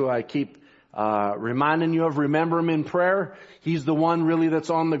Mogus, who I keep reminding you of. Remember him in prayer. He's the one really that's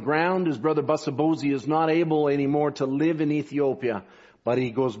on the ground. His brother Basabozi is not able anymore to live in Ethiopia, but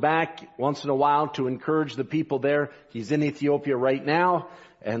he goes back once in a while to encourage the people there. He's in Ethiopia right now.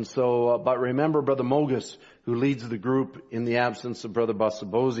 And so, but remember Brother Mogus, who leads the group in the absence of Brother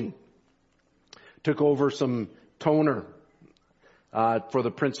Basabozi. Took over some toner for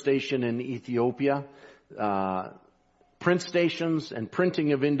the print station in Ethiopia. Print stations and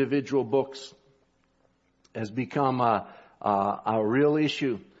printing of individual books has become a real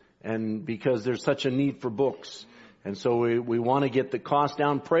issue, and because there's such a need for books. And so we want to get the cost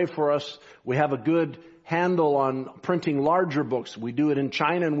down. Pray for us. We have a good handle on printing larger books. We do it in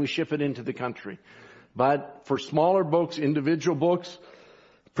China and we ship it into the country. But for smaller books, individual books,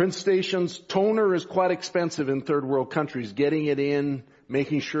 print stations, toner is quite expensive in third world countries. Getting it in,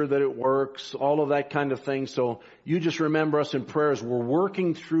 making sure that it works, all of that kind of thing. So you just remember us in prayers. We're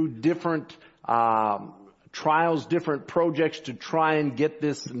working through different trials, different projects to try and get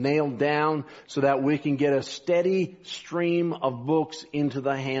this nailed down so that we can get a steady stream of books into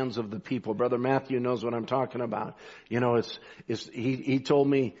the hands of the people. Brother Matthew knows what I'm talking about. You know, he told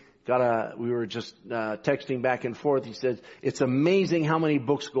me, we were just texting back and forth. He said, it's amazing how many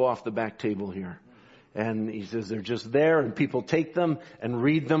books go off the back table here. And he says they're just there and people take them and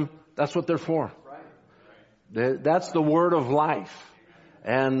read them. That's what they're for. That's the word of life.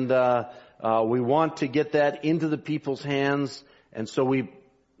 And we want to get that into the people's hands. And so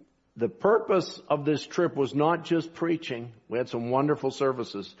the purpose of this trip was not just preaching. We had some wonderful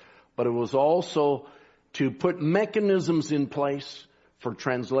services, but it was also to put mechanisms in place for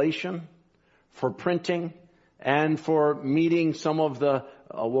translation, for printing, and for meeting some of the,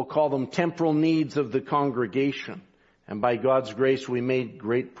 we'll call them temporal needs of the congregation. And by God's grace, we made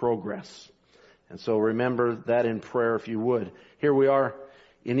great progress. And so remember that in prayer if you would. Here we are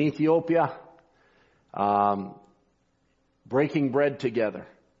in Ethiopia, breaking bread together.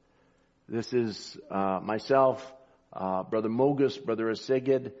 This is myself, Brother Mogus, Brother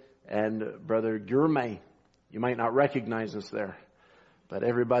Asigid, and Brother Gurme. You might not recognize us there, but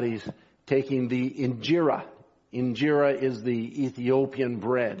everybody's taking the injera. Injera is the Ethiopian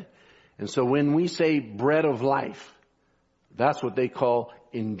bread. And so when we say bread of life, that's what they call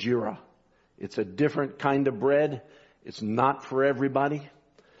injera. It's a different kind of bread. It's not for everybody.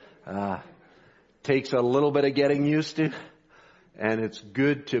 Takes a little bit of getting used to, and it's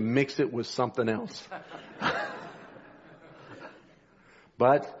good to mix it with something else.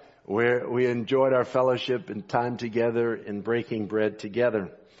 But we enjoyed our fellowship and time together in breaking bread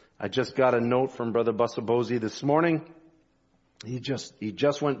together. I just got a note from Brother Basabozi this morning. He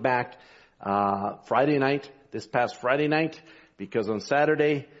just went back Friday night, this past Friday night, because on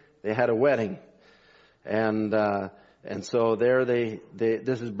Saturday they had a wedding. And so there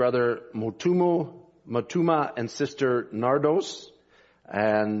this is Brother Matuma and Sister Nardos.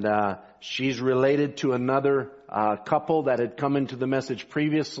 And she's related to another couple that had come into the message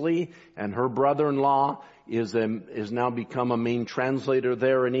previously, and her brother-in-law is now become a main translator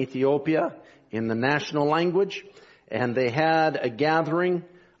there in Ethiopia in the national language. And they had a gathering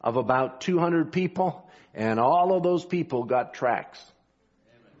of about 200 people, and all of those people got tracts.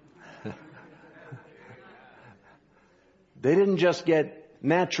 They didn't just get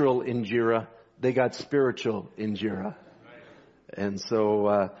natural injera, they got spiritual injera. And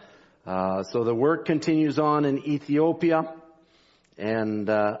so the work continues on in Ethiopia. And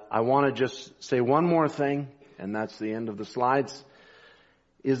I want to just say one more thing, and that's the end of the slides,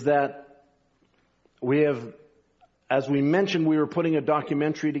 is that we have, as we mentioned, we were putting a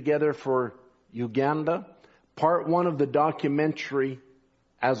documentary together for Uganda. Part 1 of the documentary,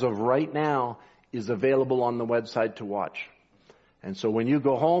 as of right now, is available on the website to watch. And so when you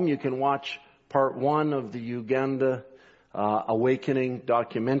go home, you can watch part 1 of the Uganda Awakening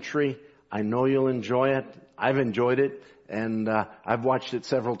documentary. I know you'll enjoy it. I've enjoyed it, and I've watched it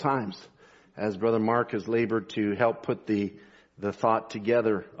several times as Brother Mark has labored to help put the thought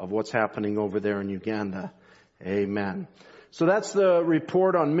together of what's happening over there in Uganda. Amen. So that's the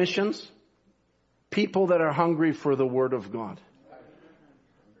report on missions. People that are hungry for the Word of God.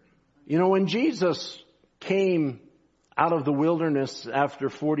 You know, when Jesus came out of the wilderness after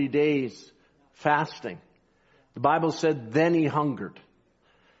 40 days fasting, the Bible said, then he hungered.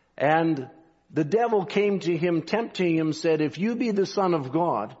 And the devil came to him, tempting him, said, if you be the Son of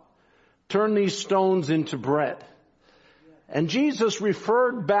God, turn these stones into bread. And Jesus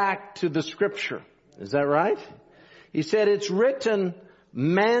referred back to the Scripture. Is that right? He said, it's written,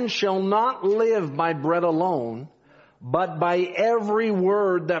 man shall not live by bread alone, but by every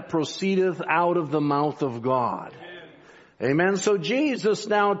word that proceedeth out of the mouth of God. Amen. So Jesus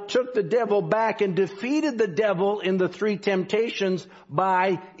now took the devil back and defeated the devil in the 3 temptations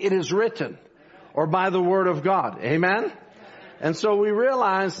by it is written, or by the Word of God. Amen. And so we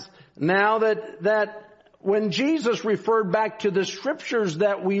realize now that when Jesus referred back to the Scriptures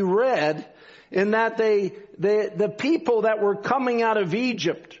that we read, in that the people that were coming out of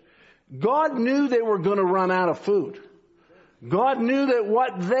Egypt, God knew they were going to run out of food. God knew that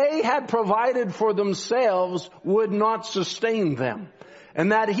what they had provided for themselves would not sustain them.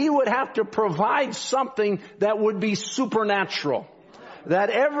 And that He would have to provide something that would be supernatural.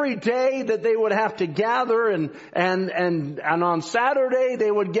 That every day that they would have to gather and on Saturday they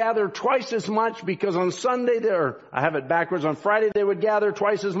would gather twice as much, because on Sunday I have it backwards, on Friday they would gather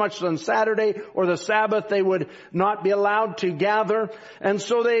twice as much as on Saturday, or the Sabbath they would not be allowed to gather. And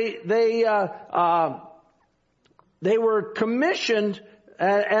so they were commissioned,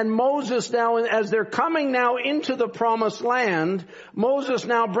 and Moses now, as they're coming now into the promised land, Moses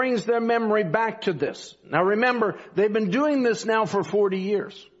now brings their memory back to this. Now remember, they've been doing this now for 40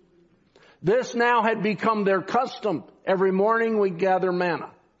 years. This now had become their custom. Every morning we gather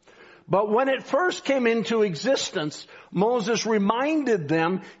manna. But when it first came into existence, Moses reminded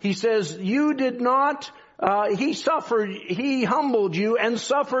them, he says, you did not, he humbled you and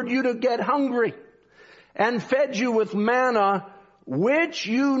suffered you to get hungry, and fed you with manna, which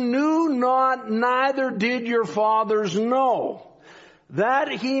you knew not, neither did your fathers know,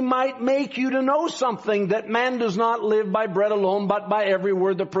 that he might make you to know something, that man does not live by bread alone, but by every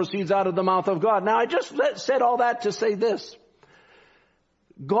word that proceeds out of the mouth of God. Now I just said all that to say this.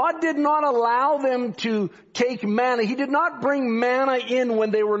 God did not allow them to take manna. He did not bring manna in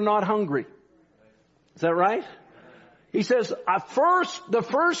when they were not hungry. Is that right? He says, the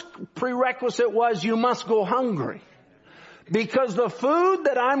first prerequisite was you must go hungry. Because the food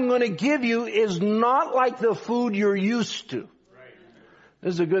that I'm going to give you is not like the food you're used to.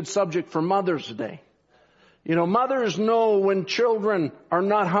 This is a good subject for Mother's Day. You know, mothers know when children are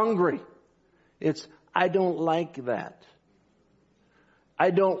not hungry. It's, I don't like that.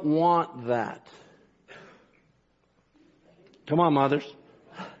 I don't want that. Come on, mothers.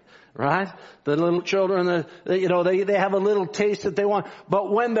 Right? The little children, they have a little taste that they want.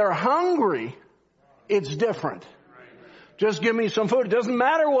 But when they're hungry, it's different. Just give me some food. It doesn't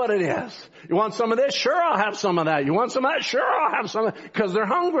matter what it is. You want some of this? Sure, I'll have some of that. You want some of that? Sure, I'll have some of that. Because they're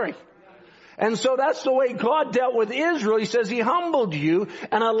hungry. And so that's the way God dealt with Israel. He says He humbled you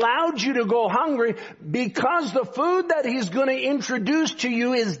and allowed you to go hungry, because the food that He's going to introduce to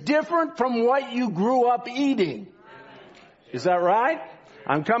you is different from what you grew up eating. Is that right?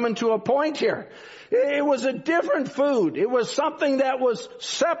 I'm coming to a point here. It was a different food. It was something that was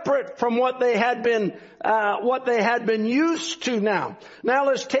separate from what they had been used to now. Now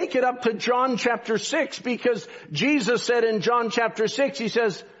let's take it up to John chapter 6, because Jesus said in John chapter 6, He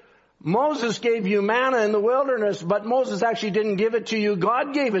says, Moses gave you manna in the wilderness, but Moses actually didn't give it to you.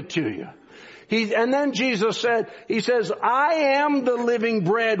 God gave it to you. And then Jesus said, He says, I am the living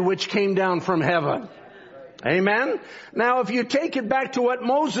bread which came down from heaven. Amen. Now if you take it back to what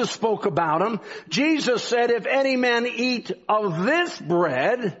Moses spoke about Him, Jesus said, if any man eat of this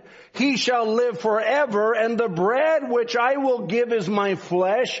bread, he shall live forever, and the bread which I will give is my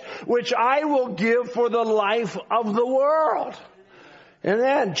flesh, which I will give for the life of the world. And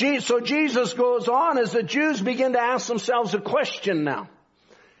then, so Jesus goes on as the Jews begin to ask themselves a question now.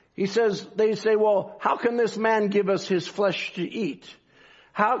 They say, well, how can this man give us his flesh to eat?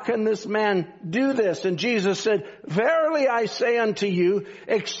 How can this man do this? And Jesus said, verily I say unto you,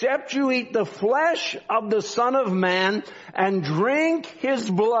 except you eat the flesh of the Son of Man and drink his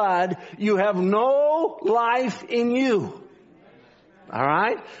blood, you have no life in you. All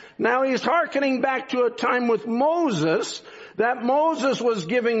right? Now he's hearkening back to a time with Moses, that Moses was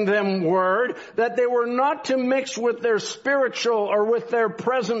giving them word that they were not to mix with their spiritual or with their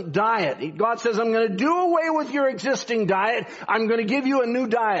present diet. God says, I'm going to do away with your existing diet. I'm going to give you a new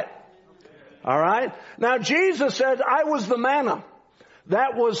diet. All right? Now Jesus said, I was the manna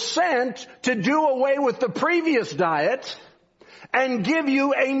that was sent to do away with the previous diet and give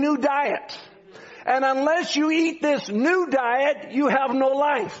you a new diet. And unless you eat this new diet, you have no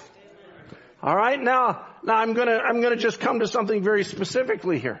life. All right? Now I'm gonna just come to something very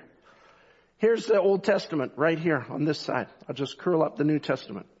specifically here. Here's the Old Testament right here on this side. I'll just curl up the New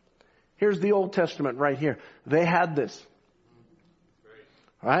Testament. Here's the Old Testament right here. They had this.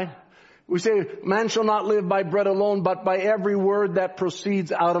 Right? We say, man shall not live by bread alone, but by every word that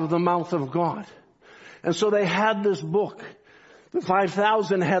proceeds out of the mouth of God. And so they had this book. The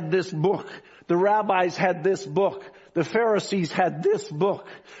 5,000 had this book. The rabbis had this book. The Pharisees had this book.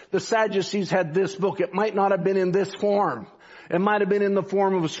 The Sadducees had this book. It might not have been in this form. It might have been in the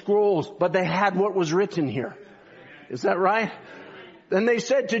form of scrolls, but they had what was written here. Is that right? Then they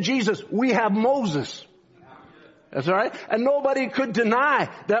said to Jesus, we have Moses. That's all right? And nobody could deny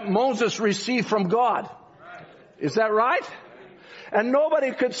that Moses received from God. Is that right? And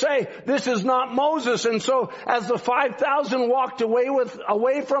nobody could say, this is not Moses. And so as the 5,000 walked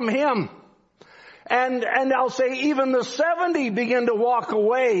away from him, and I'll say even the 70 began to walk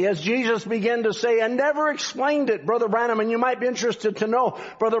away as Jesus began to say, and never explained it, Brother Branham, and you might be interested to know,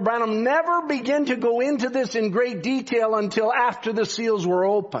 Brother Branham never began to go into this in great detail until after the seals were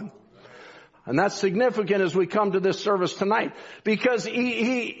open. And that's significant as we come to this service tonight, because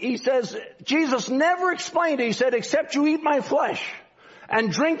he says, Jesus never explained it. He said, except you eat my flesh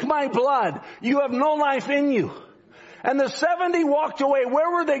and drink my blood, you have no life in you. And the 70 walked away. Where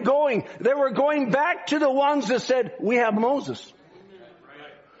were they going? They were going back to the ones that said, we have Moses.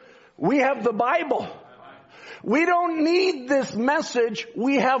 We have the Bible. We don't need this message.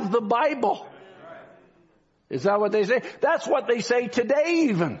 We have the Bible. Is that what they say? That's what they say today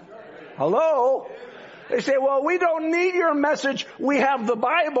even. Hello? They say, well, we don't need your message. We have the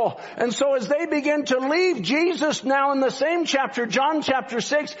Bible. And so as they begin to leave, Jesus now in the same chapter, John chapter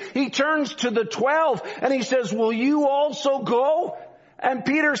 6, he turns to the 12 and he says, will you also go? And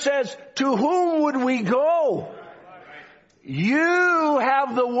Peter says, to whom would we go? You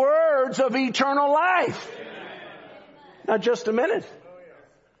have the words of eternal life. Now just a minute.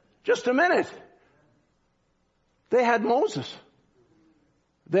 Just a minute. They had Moses.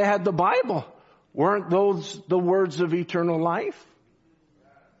 They had the Bible. Weren't those the words of eternal life?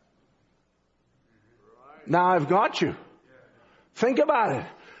 Now I've got you. Think about it.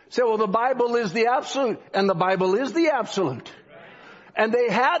 Say, well, the Bible is the absolute, and the Bible is the absolute. And they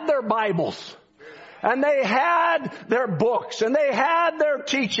had their Bibles. And they had their books, and they had their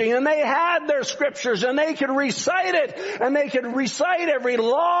teaching, and they had their scriptures, and they could recite it, and they could recite every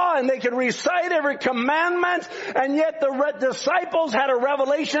law, and they could recite every commandment, and yet the disciples had a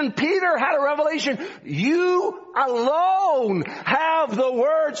revelation. Peter had a revelation. You alone have the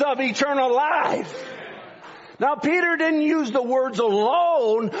words of eternal life. Now, Peter didn't use the words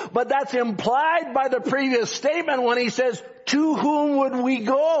alone, but that's implied by the previous statement when he says, to whom would we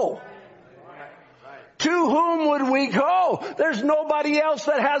go? To whom would we go? There's nobody else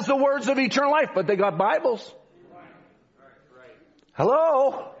that has the words of eternal life, but they got Bibles.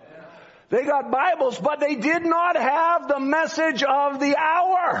 Hello? They got Bibles, but they did not have the message of the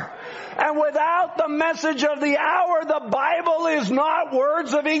hour. And without the message of the hour, the Bible is not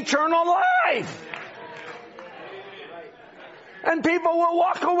words of eternal life. And people will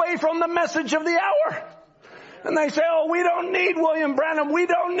walk away from the message of the hour. And they say, oh, we don't need William Branham. We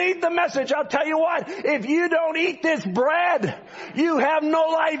don't need the message. I'll tell you what, if you don't eat this bread, you have no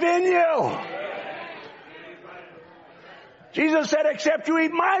life in you. Jesus said, except you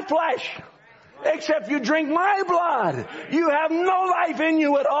eat my flesh, except you drink my blood, you have no life in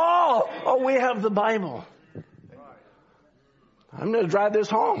you at all. Oh, we have the Bible. I'm going to drive this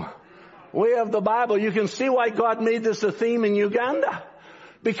home. We have the Bible. You can see why God made this a theme in Uganda.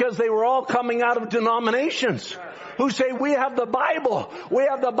 Because they were all coming out of denominations who say, we have the Bible. We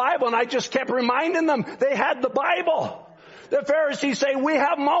have the Bible. And I just kept reminding them they had the Bible. The Pharisees say, we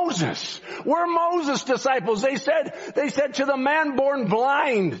have Moses. We're Moses' disciples. They said to the man born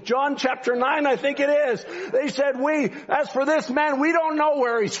blind, John chapter 9, I think it is. They said, as for this man, we don't know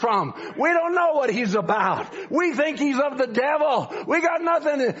where he's from. We don't know what he's about. We think he's of the devil. We got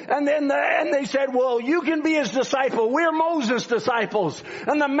nothing. And they said, well, you can be his disciple. We're Moses' disciples.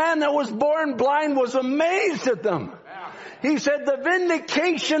 And the man that was born blind was amazed at them. He said, the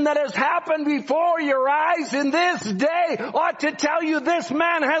vindication that has happened before your eyes in this day ought to tell you this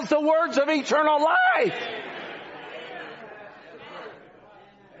man has the words of eternal life.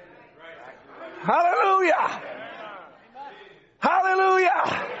 Hallelujah.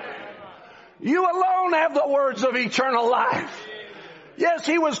 Hallelujah. You alone have the words of eternal life. Yes,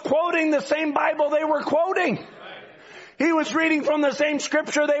 he was quoting the same Bible they were quoting. He was reading from the same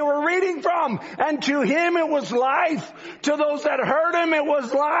scripture they were reading from. And to him it was life. To those that heard him it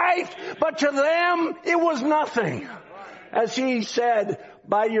was life. But to them it was nothing. As he said,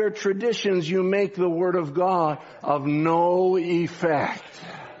 by your traditions you make the word of God of no effect.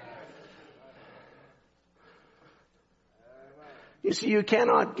 You see, you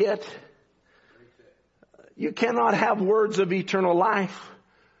cannot have words of eternal life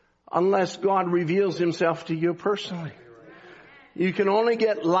unless God reveals himself to you personally. You can only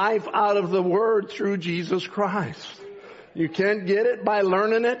get life out of the Word through Jesus Christ. You can't get it by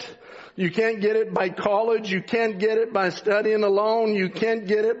learning it. You can't get it by college. You can't get it by studying alone. You can't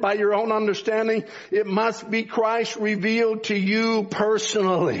get it by your own understanding. It must be Christ revealed to you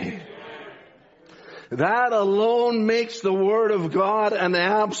personally. That alone makes the Word of God an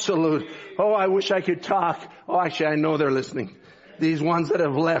absolute. Oh, I wish I could talk. Oh, actually, I know they're listening. These ones that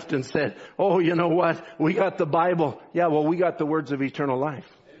have left and said, oh, you know what? We got the Bible. Yeah, well, we got the words of eternal life.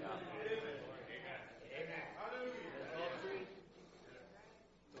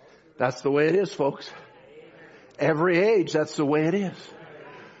 That's the way it is, folks. Every age, that's the way it is.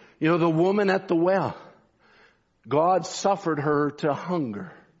 You know, the woman at the well, God suffered her to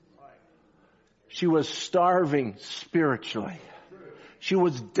hunger. She was starving spiritually. She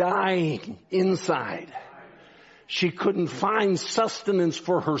was dying inside. She couldn't find sustenance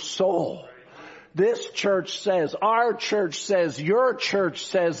for her soul. This church says, our church says, your church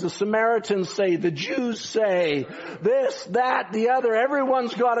says, the Samaritans say, the Jews say, this, that, the other.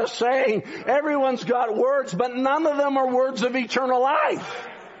 Everyone's got a saying. Everyone's got words, but none of them are words of eternal life.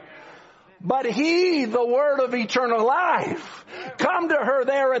 But he, the word of eternal life, come to her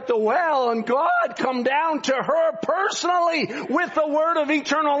there at the well, and God come down to her personally with the word of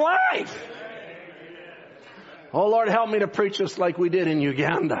eternal life. Oh, Lord, help me to preach this like we did in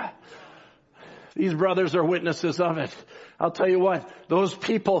Uganda. These brothers are witnesses of it. I'll tell you what, those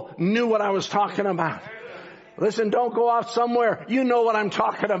people knew what I was talking about. Listen, don't go off somewhere. You know what I'm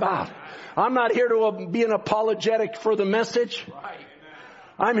talking about. I'm not here to be an apologetic for the message.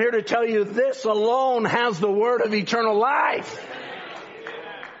 I'm here to tell you this alone has the word of eternal life.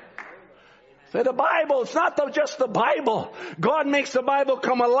 Say the Bible, it's not just the Bible. God makes the Bible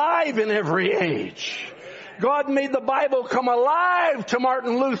come alive in every age. God made the Bible come alive to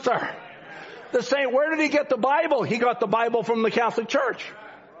Martin Luther. The saint, where did he get the Bible? He got the Bible from the Catholic Church.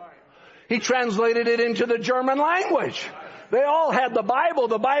 He translated it into the German language. They all had the Bible.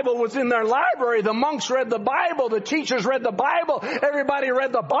 The Bible was in their library. The monks read the Bible. The teachers read the Bible. Everybody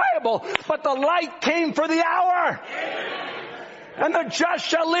read the Bible. But the light came for the hour. And the just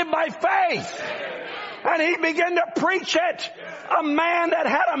shall live by faith. And he began to preach it. A man that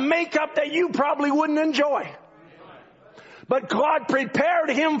had a makeup that you probably wouldn't enjoy. But God prepared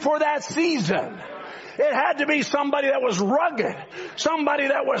him for that season. It had to be somebody that was rugged, somebody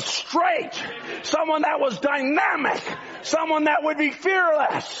that was straight, someone that was dynamic, someone that would be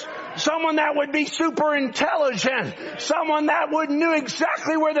fearless, someone that would be super intelligent, someone that would knew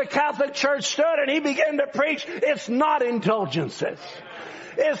exactly where the Catholic Church stood. And he began to preach, it's not indulgences.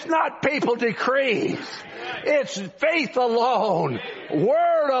 It's not papal decrees. It's faith alone,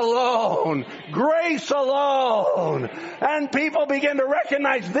 word alone, grace alone. And people begin to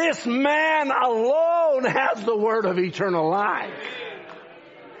recognize this man alone has the word of eternal life.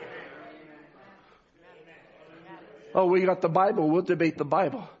 Oh, we got the Bible. We'll debate the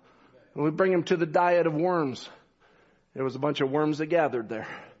Bible. And we bring him to the diet of worms. There was a bunch of worms that gathered there.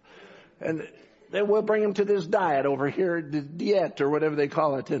 And then we'll bring him to this diet over here, the diet or whatever they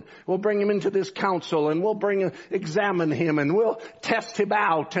call it. And we'll bring him into this council and we'll examine him and we'll test him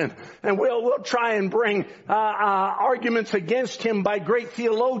out and we'll try and bring arguments against him by great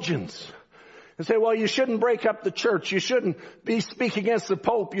theologians. And say, well, you shouldn't break up the church. You shouldn't speak against the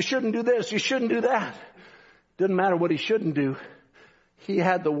Pope. You shouldn't do this. You shouldn't do that. Doesn't matter what he shouldn't do. He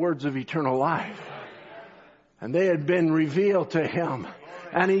had the words of eternal life. And they had been revealed to him.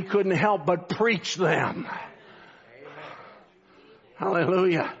 And he couldn't help but preach them.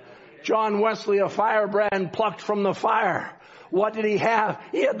 Hallelujah. John Wesley, a firebrand plucked from the fire. What did he have?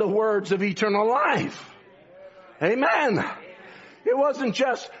 He had the words of eternal life. Amen. It wasn't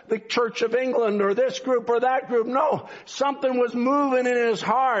just the Church of England or this group or that group. No, something was moving in his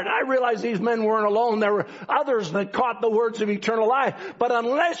heart. I realize these men weren't alone. There were others that caught the words of eternal life. But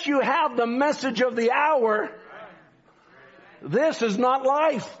unless you have the message of the hour, this is not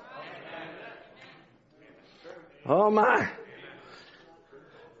life. Oh my.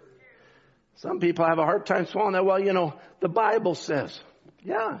 Some people have a hard time swallowing that. Well, you know, the Bible says.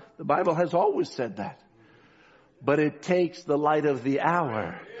 Yeah, the Bible has always said that. But it takes the light of the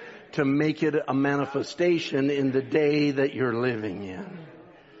hour to make it a manifestation in the day that you're living in.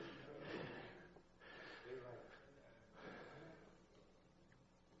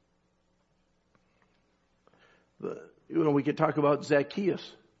 You know, we could talk about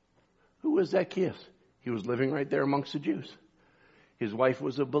Zacchaeus. Who was Zacchaeus? He was living right there amongst the Jews. His wife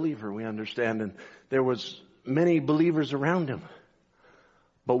was a believer, we understand, and there was many believers around him.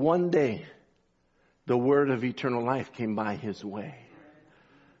 But one day, the word of eternal life came by his way.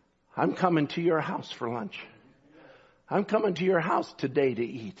 I'm coming to your house for lunch. I'm coming to your house today to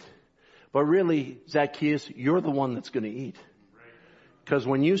eat. But really, Zacchaeus, you're the one that's going to eat. Because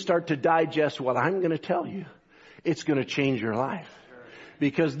when you start to digest what I'm going to tell you, it's going to change your life.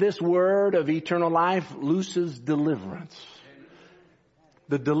 Because this word of eternal life looses deliverance.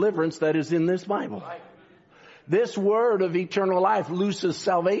 The deliverance that is in this Bible. This word of eternal life looses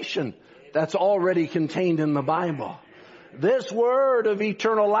salvation that's already contained in the Bible. This word of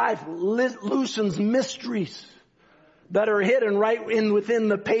eternal life loosens mysteries that are hidden right within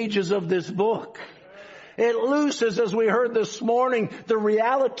the pages of this book. It looses, as we heard this morning, the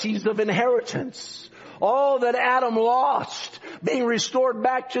realities of inheritance. All that Adam lost, being restored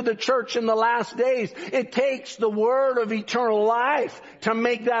back to the church in the last days. It takes the word of eternal life to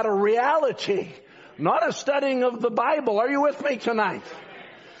make that a reality. Not a studying of the Bible. Are you with me tonight?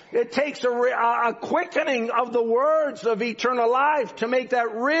 It takes a quickening of the words of eternal life to make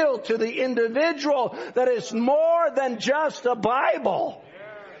that real to the individual, that it's more than just a Bible.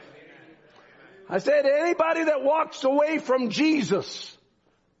 I said, anybody that walks away from Jesus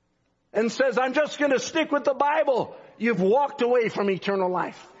and says, I'm just going to stick with the Bible, you've walked away from eternal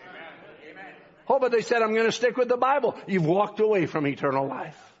life. Oh, but they said, I'm going to stick with the Bible. You've walked away from eternal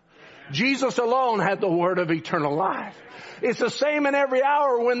life. Jesus alone had the word of eternal life. It's the same in every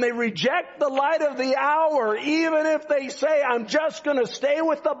hour. When they reject the light of the hour, even if they say, I'm just going to stay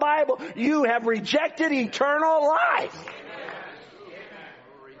with the Bible, you have rejected eternal life.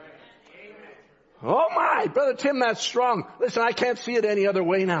 Oh my, Brother Tim, that's strong. Listen, I can't see it any other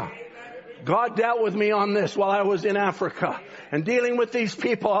way now. God dealt with me on this while I was in Africa. And dealing with these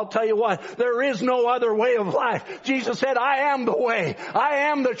people, I'll tell you what, there is no other way of life. Jesus said, I am the way. I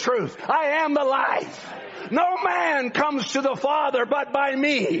am the truth. I am the life. No man comes to the Father but by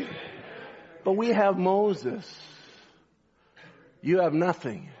me. But we have Moses. You have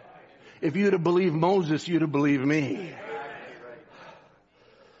nothing. If you'd have believed Moses, you'd have believed me.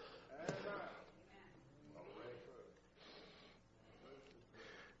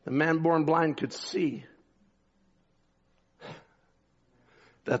 The man born blind could see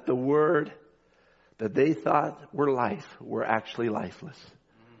that the word that they thought were life were actually lifeless.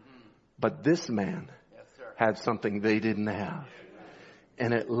 But this man had something they didn't have.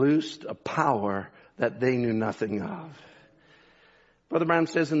 And it loosed a power that they knew nothing of. Brother Branham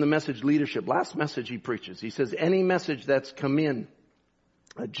says in the message leadership, last message he preaches, he says, any message that's come in,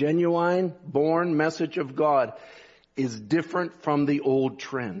 a genuine, born message of God, is different from the old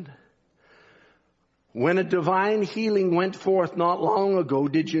trend. When a divine healing went forth not long ago,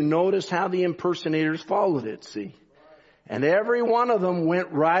 did you notice how the impersonators followed it? See? And every one of them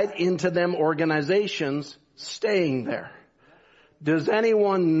went right into them organizations, staying there. Does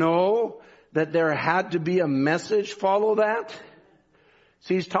anyone know that there had to be a message follow that?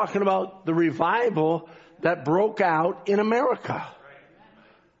 See, he's talking about the revival that broke out in America.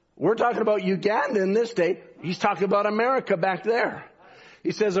 We're talking about Uganda in this day. He's talking about America back there.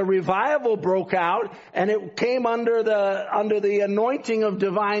 He says a revival broke out and it came under the anointing of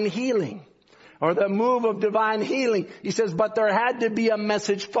divine healing, or the move of divine healing. He says, but there had to be a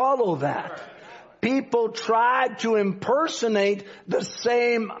message follow that. People tried to impersonate the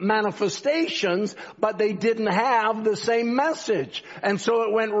same manifestations, but they didn't have the same message. And so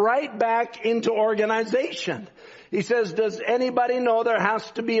it went right back into organization. He says, does anybody know there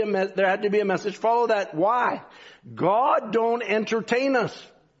had to be a message follow that? Why? God don't entertain us.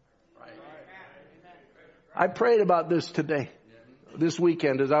 I prayed about this today, this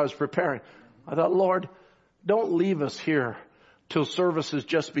weekend as I was preparing. I thought, Lord, don't leave us here till service has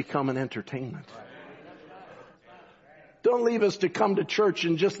just become an entertainment. Don't leave us to come to church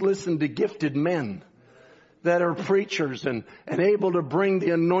and just listen to gifted men that are preachers and able to bring the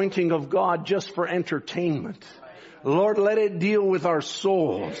anointing of God just for entertainment. Lord, let it deal with our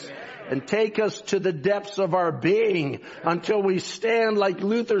souls and take us to the depths of our being until we stand like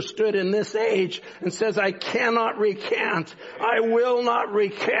Luther stood in this age and says, I cannot recant. I will not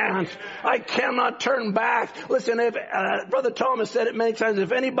recant. I cannot turn back. Listen, if Brother Thomas said it many times,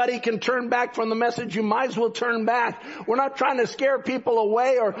 if anybody can turn back from the message, you might as well turn back. We're not trying to scare people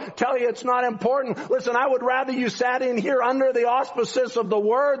away or tell you it's not important. Listen, I would rather you sat in here under the auspices of the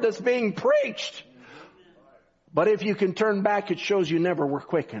word that's being preached. But if you can turn back, it shows you never were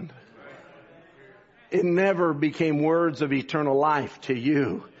quickened. It never became words of eternal life to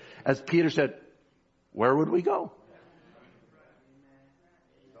you. As Peter said, where would we go?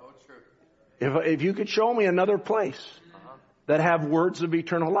 If you could show me another place that have words of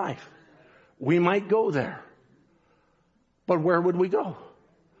eternal life, we might go there. But where would we go?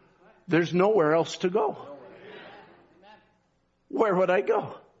 There's nowhere else to go. Where would I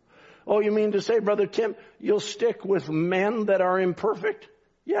go? Oh, you mean to say, Brother Tim, you'll stick with men that are imperfect?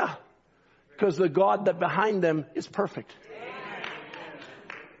 Yeah. Because the God that behind them is perfect.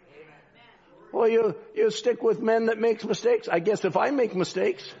 Well, you stick with men that make mistakes. I guess if I make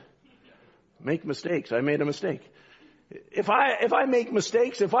mistakes, I made a mistake. If I make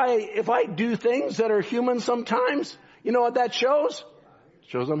mistakes, if I do things that are human sometimes, you know what that shows? It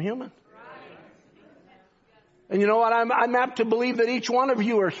shows I'm human. And you know what? I'm apt to believe that each one of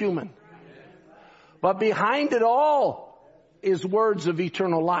you are human. But behind it all is words of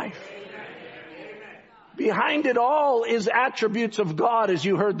eternal life. Behind it all is attributes of God, as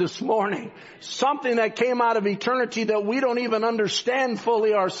you heard this morning. Something that came out of eternity that we don't even understand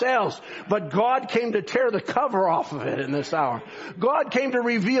fully ourselves. But God came to tear the cover off of it in this hour. God came to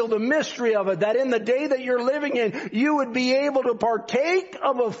reveal the mystery of it, that in the day that you're living in, you would be able to partake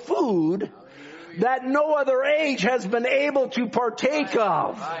of a food that no other age has been able to partake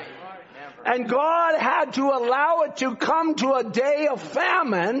of. And God had to allow it to come to a day of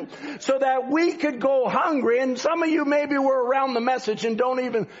famine so that we could go hungry. And some of you maybe were around the message and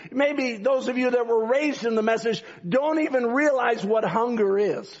maybe those of you that were raised in the message don't even realize what hunger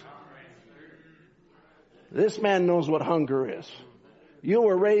is. This man knows what hunger is. You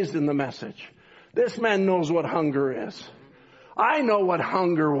were raised in the message. This man knows what hunger is. I know what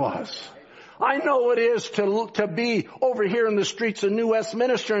hunger was. I know what it is to be over here in the streets of New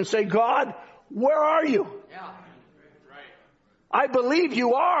Westminster and say, God, where are you? Yeah. Right. I believe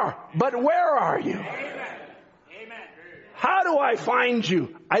you are, but where are you? Amen. How do I find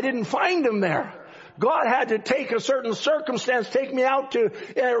you? I didn't find him there. God had to take a certain circumstance, take me out to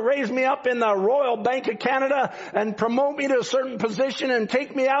raise me up in the Royal Bank of Canada and promote me to a certain position and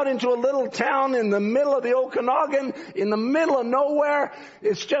take me out into a little town in the middle of the Okanagan, in the middle of nowhere.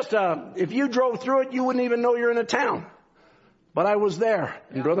 It's just if you drove through it, you wouldn't even know you're in a town. But I was there,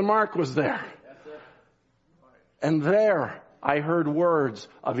 and Brother Mark was there. And there I heard words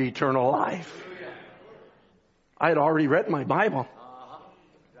of eternal life. I had already read my Bible.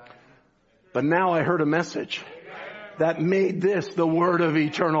 But now I heard a message that made this the word of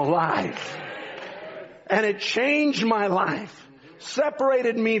eternal life. And it changed my life.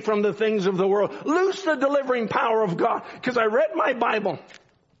 Separated me from the things of the world. Loosed the delivering power of God. Because I read my Bible.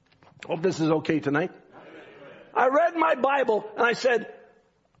 Hope this is okay tonight. I read my Bible and I said,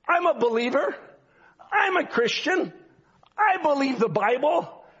 I'm a believer. I'm a Christian. I believe the Bible.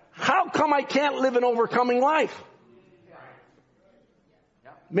 How come I can't live an overcoming life?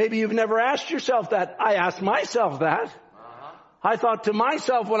 Maybe you've never asked yourself that. I asked myself that. I thought to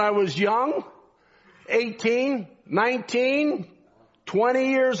myself when I was young, 18, 19, 20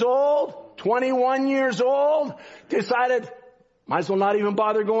 years old, 21 years old, decided, might as well not even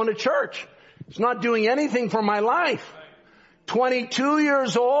bother going to church. It's not doing anything for my life. 22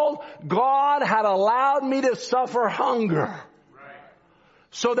 years old, God had allowed me to suffer hunger.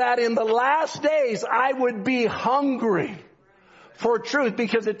 So that in the last days I would be hungry for truth,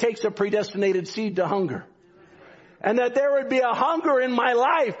 because it takes a predestinated seed to hunger. And that there would be a hunger in my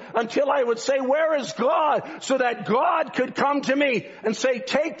life until I would say, where is God? So that God could come to me and say,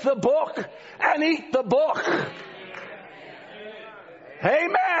 take the book and eat the book.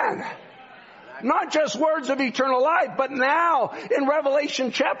 Amen. Not just words of eternal life, but now in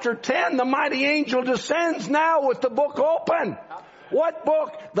Revelation chapter 10, the mighty angel descends now with the book open. What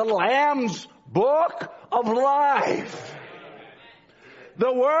book? The Lamb's book of life.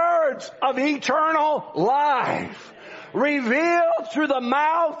 the words of eternal life, revealed through the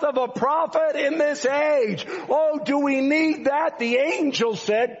mouth of a prophet in this age. Oh, do we need that? The angel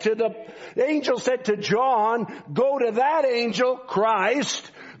said to John, go to that angel,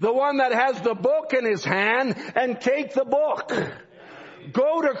 Christ, the one that has the book in his hand, and take the book.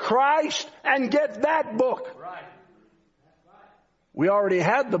 Go to Christ and get that book. We already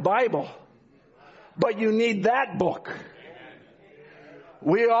had the Bible, but you need that book.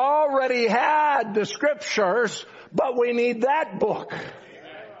 We already had the scriptures, but we need that book.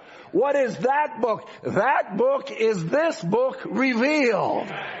 What is that book? That book is this book revealed.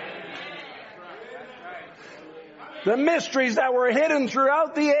 The mysteries that were hidden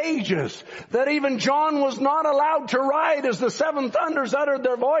throughout the ages, that even John was not allowed to write as the seven thunders uttered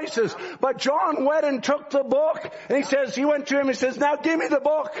their voices. But John went and took the book, and he went to him, he says, now give me the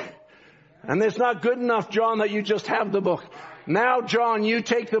book. And it's not good enough, John, that you just have the book. Now, John, you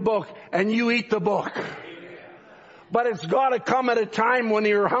take the book and you eat the book. But it's got to come at a time when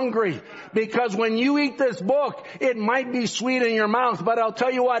you're hungry. Because when you eat this book, it might be sweet in your mouth, but I'll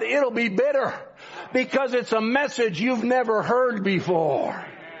tell you what, it'll be bitter. Because it's a message you've never heard before.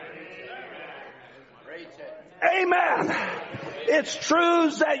 Amen. It's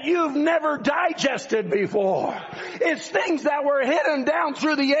truths that you've never digested before. It's things that were hidden down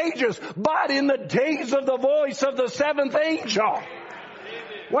through the ages, but in the days of the voice of the seventh angel,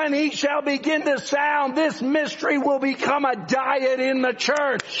 when he shall begin to sound, this mystery will become a diet in the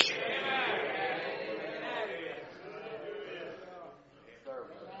church.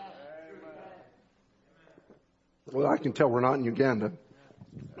 Well, I can tell we're not in Uganda.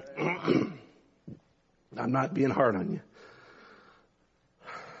 I'm not being hard on you.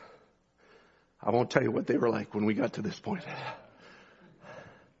 I won't tell you what they were like when we got to this point.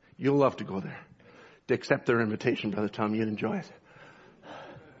 You'll love to go there. To accept their invitation, Brother Tom, you'd enjoy it.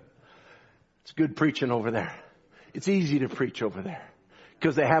 It's good preaching over there. It's easy to preach over there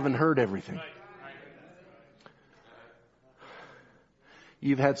because they haven't heard everything.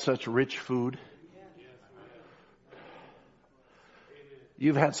 You've had such rich food.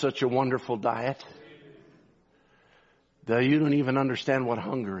 You've had such a wonderful diet that you don't even understand what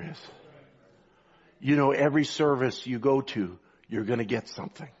hunger is. You know, every service you go to, you're going to get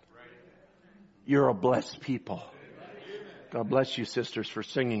something. You're a blessed people. God bless you, sisters, for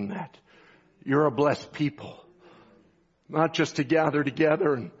singing that. You're a blessed people. Not just to gather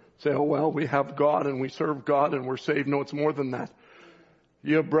together and say, oh, well, we have God and we serve God and we're saved. No, it's more than that.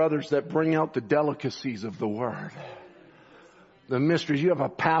 You have brothers that bring out the delicacies of the Word. The mysteries. You have a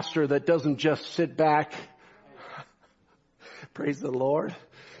pastor that doesn't just sit back. Praise the Lord.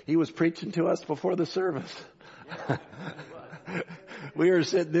 He was preaching to us before the service. We were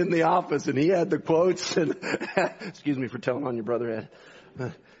sitting in the office and he had the quotes and excuse me for telling on your brother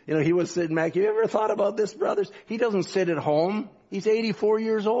Ed. You know, he was sitting back. You ever thought about this, brothers? He doesn't sit at home. He's 84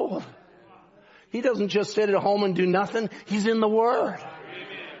 years old. He doesn't just sit at home and do nothing. He's in the Word.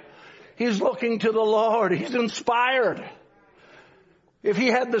 He's looking to the Lord. He's inspired. If he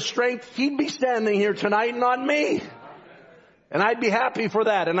had the strength, he'd be standing here tonight, not me. And I'd be happy for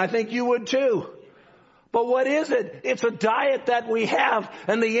that. And I think you would too. But what is it? It's a diet that we have.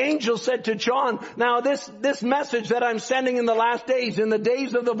 And the angel said to John, now this message that I'm sending in the last days, in the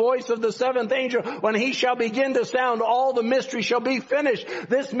days of the voice of the seventh angel, when he shall begin to sound, all the mystery shall be finished.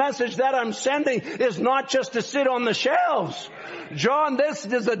 This message that I'm sending is not just to sit on the shelves. John, this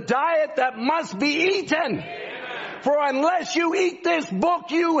is a diet that must be eaten. For unless you eat this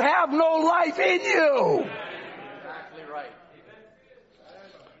book, you have no life in you. Exactly right.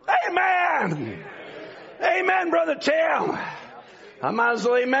 Amen. Amen, Brother Tim. I might as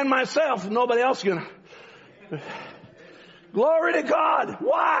well amen myself. Nobody else is going to. Glory to God.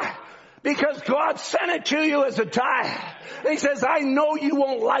 Why? Because God sent it to you as a diet. He says, I know you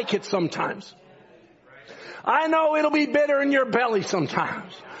won't like it sometimes. I know it'll be bitter in your belly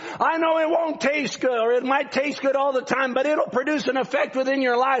sometimes. I know it won't taste good, or it might taste good all the time, but it'll produce an effect within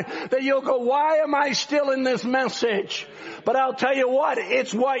your life that you'll go, why am I still in this message? But I'll tell you what,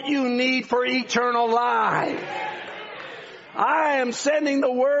 it's what you need for eternal life. I am sending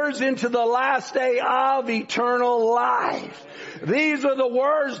the words into the last day of eternal life. These are the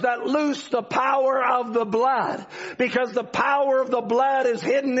words that loose the power of the blood, because the power of the blood is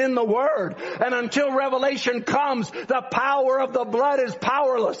hidden in the Word. And until revelation comes, the power of the blood is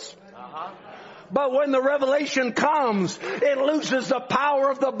powerless. But when the revelation comes, it looses the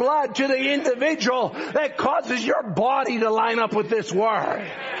power of the blood to the individual that causes your body to line up with this Word.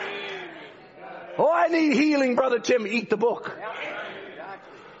 Oh, I need healing, Brother Tim. Eat the book.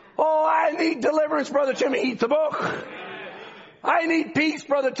 Oh, I need deliverance, Brother Tim. Eat the book. I need peace,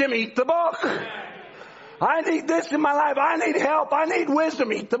 Brother Tim. Eat the book. I need this in my life. I need help. I need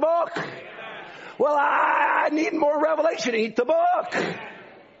wisdom. Eat the book. Well, I need more revelation. Eat the book.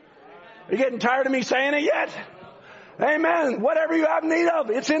 Are you getting tired of me saying it yet? Amen. Whatever you have need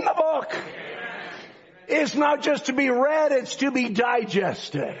of, it's in the book. It's not just to be read, it's to be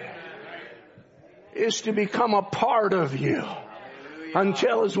digested. It's to become a part of you.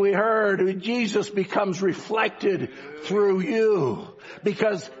 Until, as we heard, Jesus becomes reflected through you.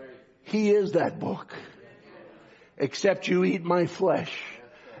 Because He is that book. Except you eat my flesh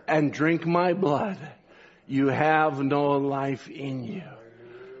and drink my blood, you have no life in you.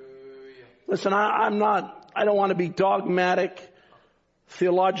 Listen, I don't want to be dogmatic,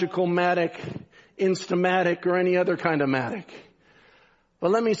 theological-matic, instamatic, or any other kind of matic.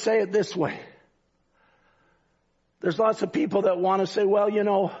 But let me say it this way. There's lots of people that want to say, well,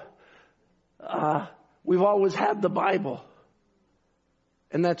 we've always had the Bible.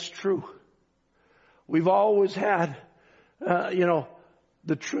 And that's true. We've always had,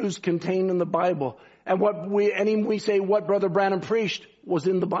 the truths contained in the Bible. And we say what Brother Branham preached was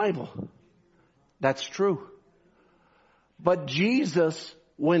in the Bible. That's true. But Jesus,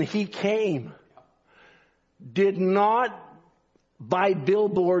 when He came, did not buy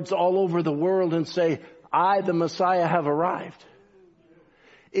billboards all over the world and say, I, the Messiah, have arrived.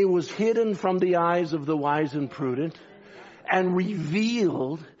 It was hidden from the eyes of the wise and prudent and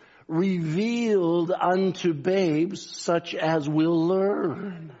revealed unto babes such as will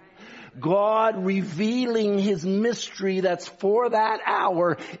learn. God revealing His mystery that's for that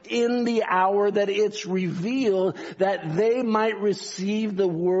hour, in the hour that it's revealed, that they might receive the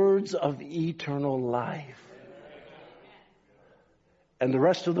words of eternal life. And the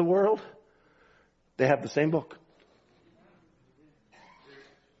rest of the world, they have the same book.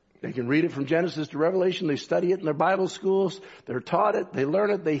 They can read it from Genesis to Revelation. They study it in their Bible schools. They're taught it. They learn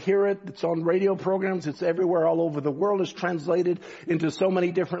it. They hear it. It's on radio programs. It's everywhere all over the world. It's translated into so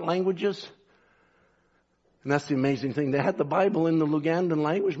many different languages. And that's the amazing thing. They had the Bible in the Lugandan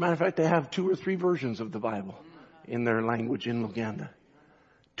language. Matter of fact, they have 2 or 3 versions of the Bible in their language in Luganda.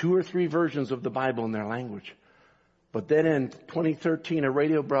 2 or 3 versions of the Bible in their language. But then in 2013, a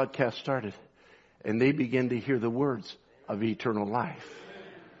radio broadcast started. And they began to hear the words of eternal life.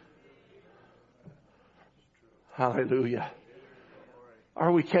 Hallelujah.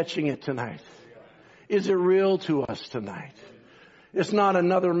 Are we catching it tonight? Is it real to us tonight? It's not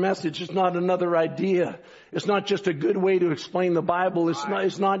another message. It's not another idea. It's not just a good way to explain the Bible.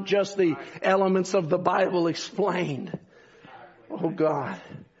 It's not just the elements of the Bible explained. Oh God.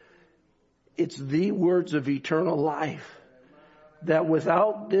 It's the words of eternal life. That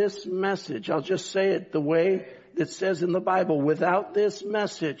without this message, I'll just say it the way it says in the Bible, without this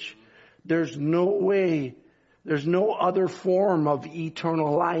message, there's no way, there's no other form of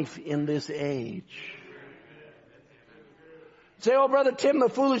eternal life in this age. Say, oh, Brother Tim, the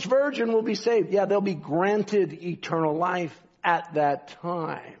foolish virgin will be saved. Yeah, they'll be granted eternal life at that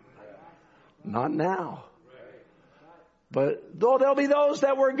time. Not now. But though there'll be those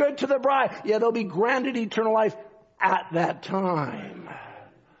that were good to the bride, yeah, they'll be granted eternal life at that time.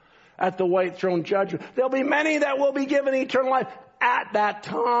 At the white throne judgment. There'll be many that will be given eternal life at that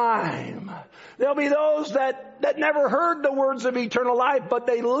time. There'll be those that never heard the words of eternal life, but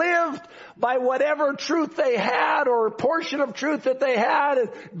they lived by whatever truth they had or portion of truth that they had. And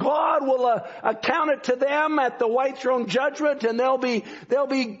God will account it to them at the white throne judgment, and there'll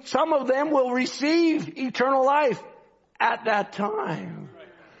be some of them will receive eternal life at that time.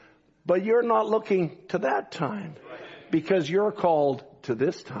 But you're not looking to that time because you're called to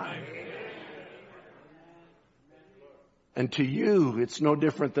this time. And to you, it's no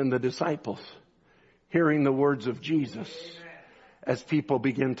different than the disciples hearing the words of Jesus as people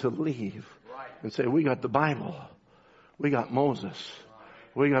begin to leave and say, we got the Bible. We got Moses.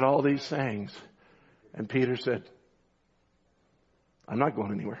 We got all these things. And Peter said, I'm not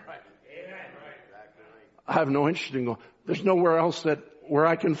going anywhere. I have no interest in going. There's nowhere else where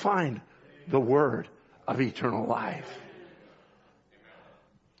I can find the word of eternal life.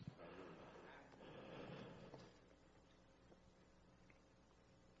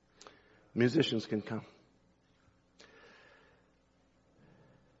 Musicians can come.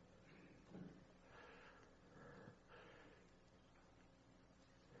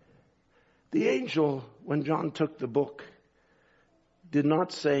 The angel, when John took the book, did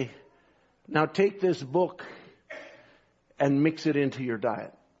not say, now take this book and mix it into your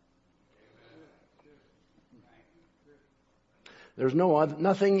diet. There's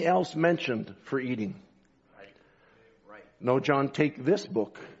nothing else mentioned for eating. No, John, take this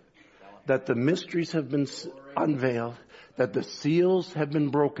book, that the mysteries have been unveiled, that the seals have been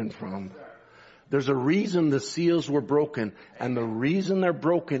broken from. There's a reason the seals were broken, and the reason they're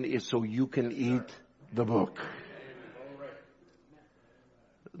broken is so you can eat the book.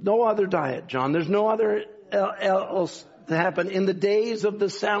 No other diet, John. There's no other else to happen in the days of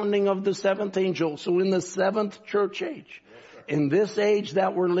the sounding of the seventh angel. So in the seventh church age, in this age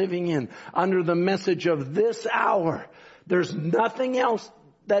that we're living in, under the message of this hour, there's nothing else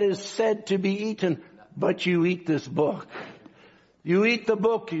that is said to be eaten, but you eat this book. You eat the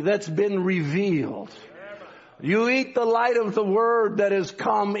book that's been revealed. You eat the light of the word that has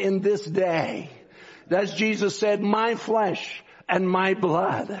come in this day. As Jesus said, my flesh and my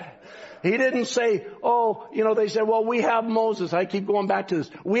blood. He didn't say, they said, well, we have Moses. I keep going back to this.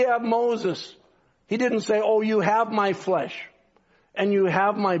 We have Moses. He didn't say, you have my flesh and you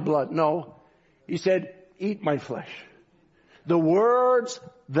have my blood. No. He said, eat my flesh. The words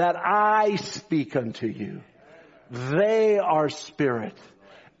that I speak unto you, they are spirit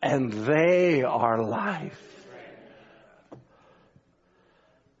and they are life.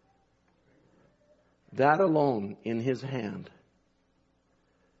 That alone in his hand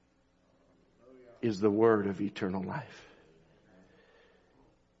is the word of eternal life.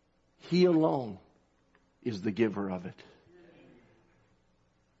 He alone is the giver of it.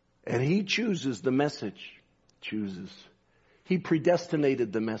 And he chooses the message. He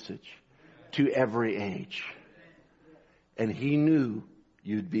predestinated the message to every age. And he knew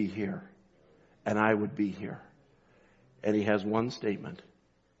you'd be here and I would be here. And he has one statement.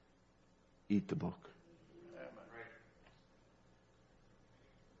 Eat the book.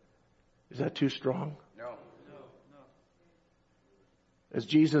 Is that too strong? No. As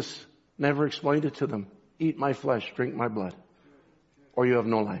Jesus never explained it to them, eat my flesh, drink my blood, or you have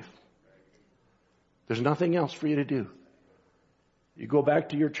no life. There's nothing else for you to do. You go back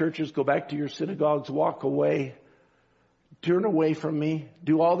to your churches, go back to your synagogues, walk away, turn away from me,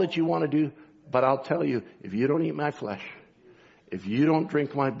 do all that you want to do. But I'll tell you, if you don't eat my flesh, if you don't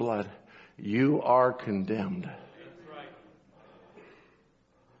drink my blood, you are condemned.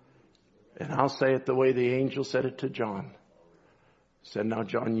 And I'll say it the way the angel said it to John. He said, now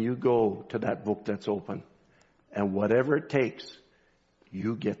John, you go to that book that's open. And whatever it takes,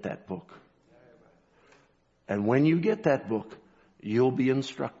 you get that book. And when you get that book, you'll be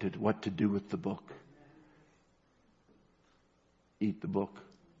instructed what to do with the book. Eat the book,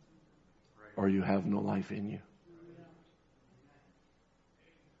 or you have no life in you.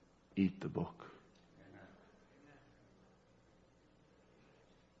 Eat the book.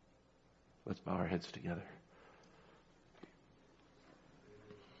 Let's bow our heads together.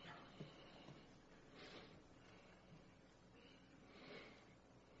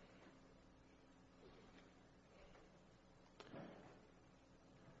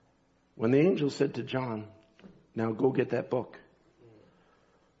 When the angel said to John, now go get that book,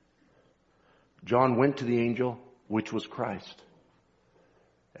 John went to the angel, which was Christ,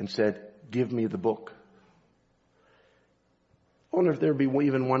 and said, give me the book. I wonder if there'd be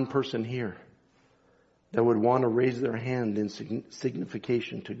even one person here that would want to raise their hand in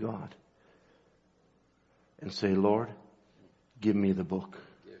signification to God and say, Lord, give me the book.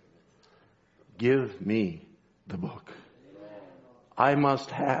 Give me the book. I must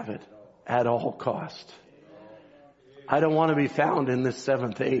have it at all cost. I don't want to be found in this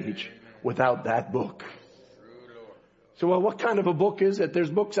seventh age without that book. So, well, what kind of a book is it? There's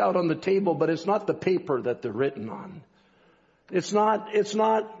books out on the table, but it's not the paper that they're written on. It's not,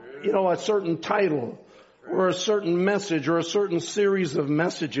 a certain title or a certain message or a certain series of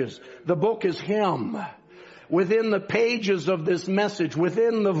messages. The book is Him. Within the pages of this message,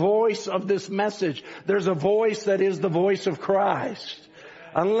 within the voice of this message, there's a voice that is the voice of Christ.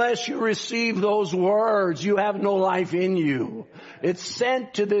 Unless you receive those words, you have no life in you. It's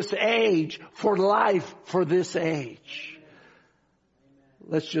sent to this age for life for this age.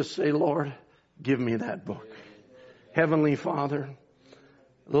 Let's just say, Lord, give me that book. Heavenly Father,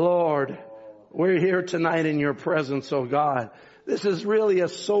 Lord, we're here tonight in your presence, oh God. This is really a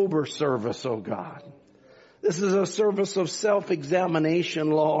sober service, oh God. This is a service of self-examination,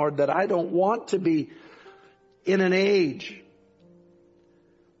 Lord, that I don't want to be in an age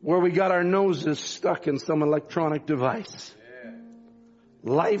where we got our noses stuck in some electronic device.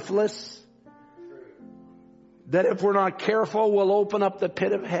 Lifeless. That if we're not careful, we'll open up the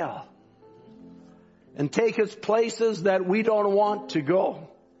pit of hell and take us places that we don't want to go.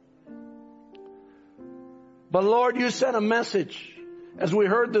 But Lord, you sent a message, as we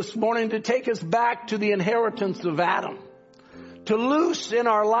heard this morning, to take us back to the inheritance of Adam. To loose in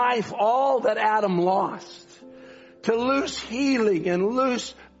our life all that Adam lost. To loose healing and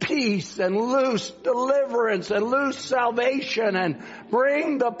loose peace and loose deliverance and loose salvation and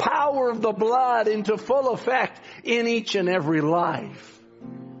bring the power of the blood into full effect in each and every life.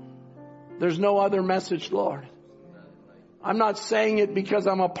 There's no other message, Lord. I'm not saying it because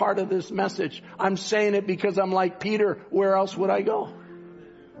I'm a part of this message. I'm saying it because I'm like Peter. Where else would I go?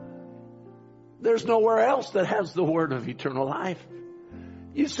 There's nowhere else that has the word of eternal life.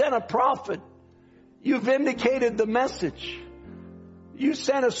 You sent a prophet. You vindicated the message. You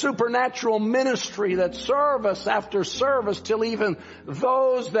sent a supernatural ministry that service after service till even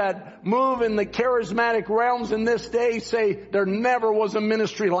those that move in the charismatic realms in this day say there never was a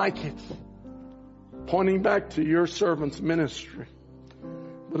ministry like it. Pointing back to your servant's ministry.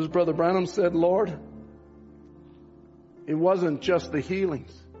 But as Brother Branham said, Lord, it wasn't just the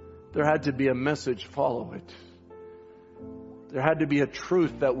healings. There had to be a message follow it. There had to be a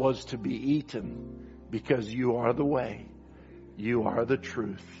truth that was to be eaten, because you are the way, you are the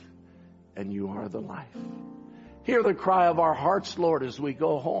truth, and you are the life. Hear the cry of our hearts, Lord, as we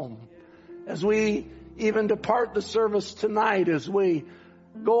go home, as we even depart the service tonight, as we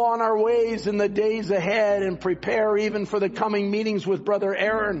go on our ways in the days ahead and prepare even for the coming meetings with Brother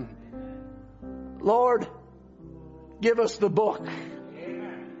Aaron. Lord, give us the book.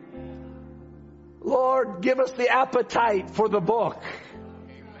 Lord, give us the appetite for the book.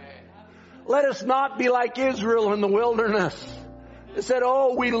 Let us not be like Israel in the wilderness. They said,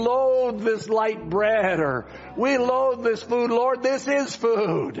 oh, we loathe this light bread, or we loathe this food. Lord, this is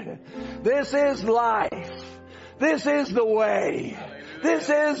food. This is life. This is the way. This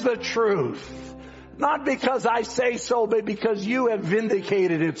is the truth. Not because I say so, but because you have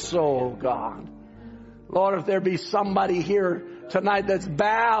vindicated it so, God. Lord, if there be somebody here tonight that's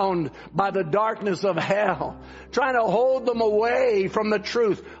bound by the darkness of hell, trying to hold them away from the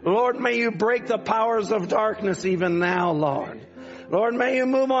truth, Lord, may you break the powers of darkness even now, Lord. Lord, may you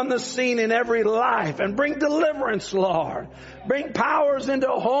move on the scene in every life and bring deliverance, Lord. Bring powers into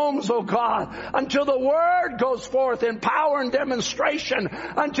homes, oh God, until the word goes forth in power and demonstration,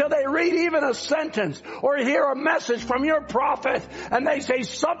 until they read even a sentence or hear a message from your prophet and they say,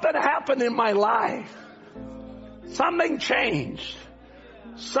 something happened in my life. Something changed.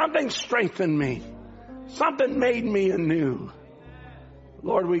 Something strengthened me. Something made me anew.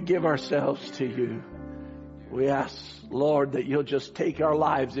 Lord, we give ourselves to you. We ask, Lord, that you'll just take our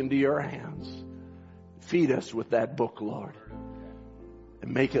lives into your hands. Feed us with that book, Lord,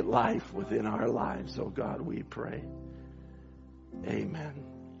 and make it life within our lives. Oh God, we pray. Amen.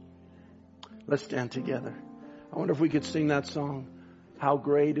 Let's stand together. I wonder if we could sing that song, How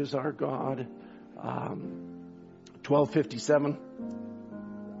Great Is Our God. 1257.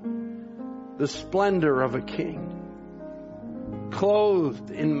 The splendor of a king, clothed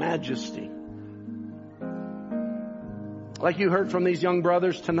in majesty. Like you heard from these young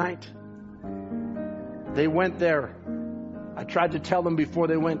brothers tonight. They went there. I tried to tell them before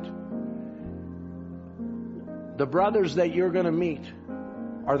they went. The brothers that you're going to meet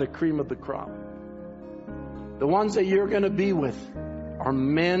are the cream of the crop. The ones that you're going to be with are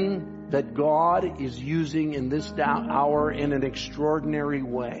men that God is using in this hour in an extraordinary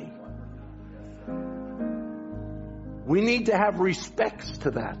way. We need to have respects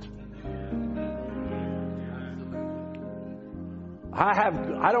to that.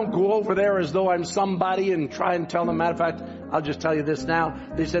 I don't go over there as though I'm somebody and try and tell them. Matter of fact, I'll just tell you this now.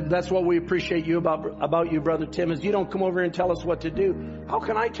 They said, that's what we appreciate you about you, Brother Tim, is you don't come over here and tell us what to do. How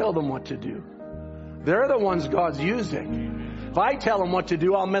can I tell them what to do? They're the ones God's using. If I tell them what to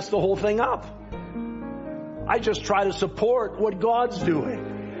do, I'll mess the whole thing up. I just try to support what God's doing.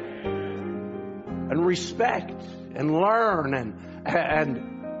 And respect and learn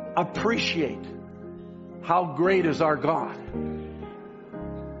and appreciate how great is our God.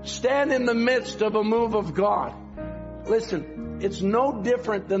 Stand in the midst of a move of God. Listen, it's no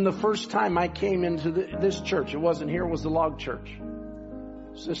different than the first time I came into this church. It wasn't here, it was the log church.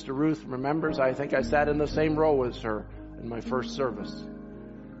 Sister Ruth remembers, I think I sat in the same row as her in my first service.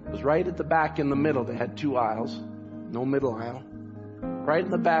 It was right at the back in the middle. They had 2 aisles, no middle aisle. Right in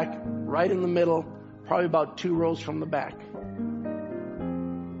the back, right in the middle, probably about 2 rows from the back.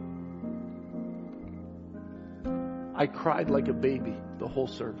 I cried like a baby the whole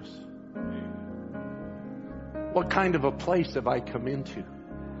service. What kind of a place have I come into?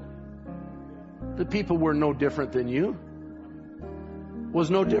 The people were no different than you. Was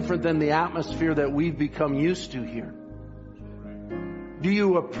no different than the atmosphere that we've become used to here. Do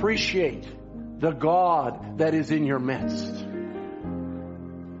you appreciate the God that is in your midst?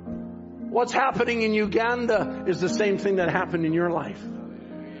 What's happening in Uganda is the same thing that happened in your life.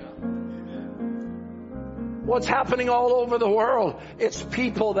 What's happening all over the world? It's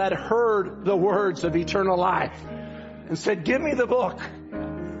people that heard the words of eternal life and said, give me the book.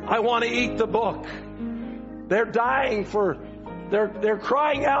 I want to eat the book. They're dying for, they're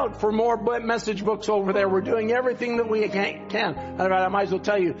crying out for more message books over there. We're doing everything that we can. I might as well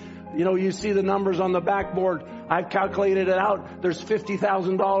tell you, you see the numbers on the backboard. I've calculated it out. There's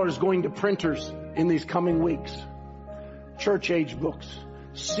 $50,000 going to printers in these coming weeks. Church age books,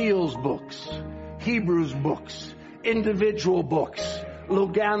 Seals books, Hebrews books, individual books,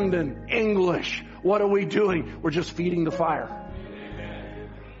 Lugandan, English. What are we doing? We're just feeding the fire.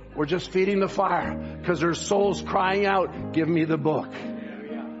 We're just feeding the fire because there's souls crying out, give me the book.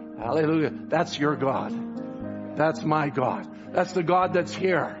 Hallelujah. That's your God. That's my God. That's the God that's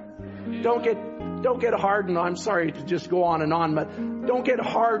here. Don't get hardened. I'm sorry to just go on and on, but don't get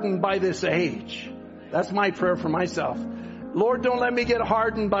hardened by this age. That's my prayer for myself. Lord, don't let me get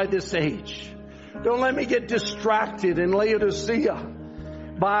hardened by this age. Don't let me get distracted in Laodicea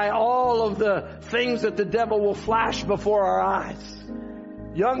by all of the things that the devil will flash before our eyes.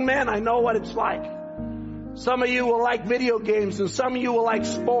 Young men, I know what it's like. Some of you will like video games, and some of you will like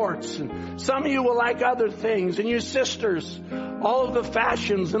sports, and some of you will like other things. And you sisters, all of the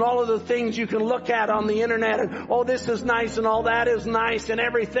fashions and all of the things you can look at on the internet, and oh, this is nice and all that is nice and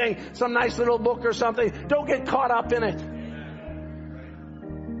everything, some nice little book or something. Don't get caught up in it.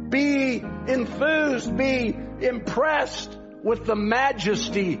 Be enthused, be impressed with the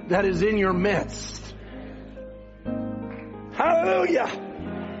majesty that is in your midst. Hallelujah.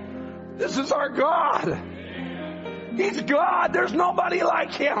 This is our God. He's God. There's nobody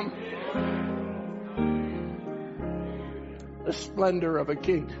like Him. The splendor of a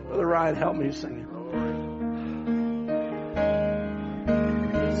king. Brother Ryan, help me sing it.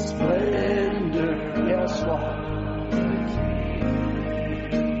 The splendor. Yes, Lord.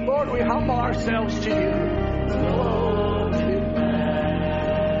 Lord, we humble ourselves to you. Lord, in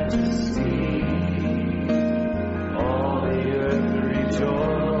majesty, all the earth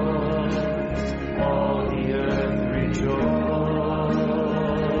rejoice, all the earth rejoice.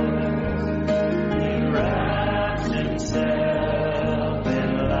 He wraps himself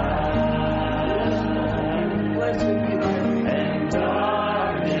in light, blessed be thy name, and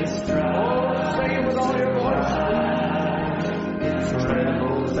darkness tries. Oh, sing it with all your voice. It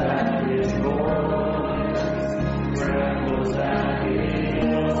trembles at his voice.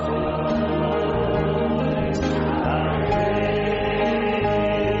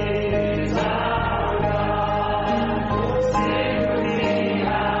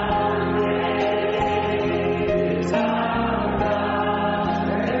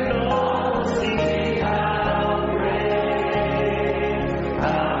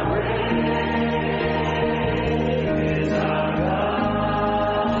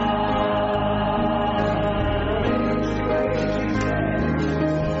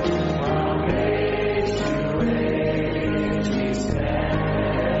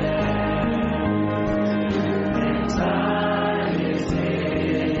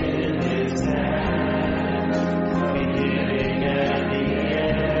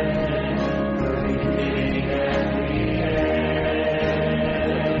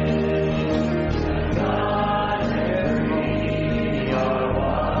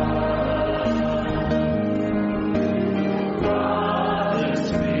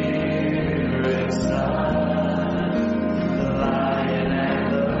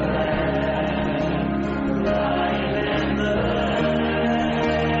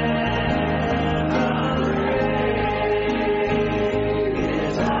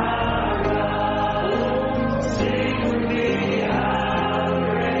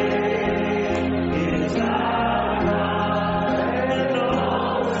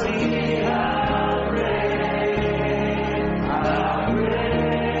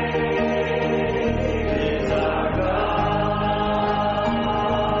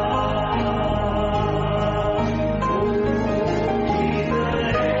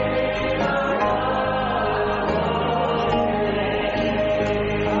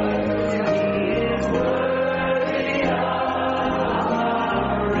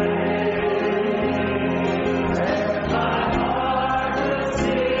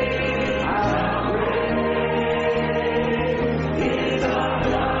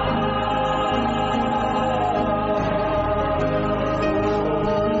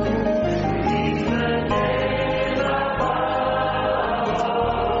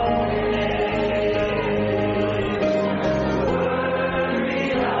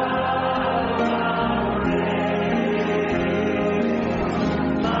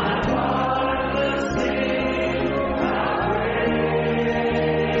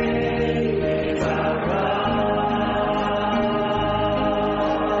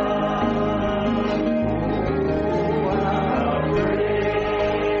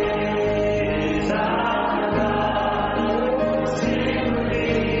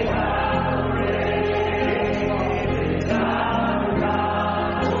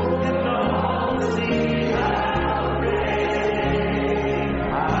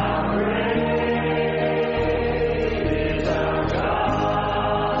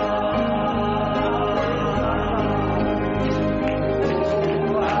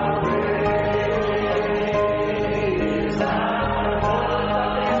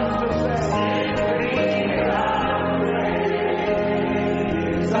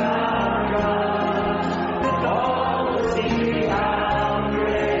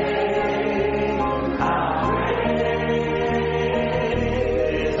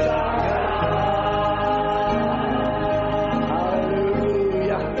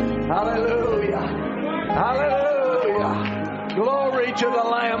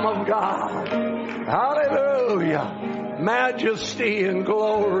 our God. Hallelujah. Majesty and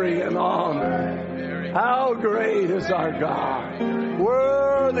glory and honor. How great is our God.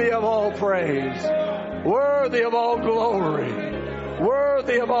 Worthy of all praise. Worthy of all glory.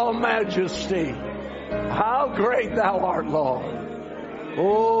 Worthy of all majesty. How great thou art, Lord.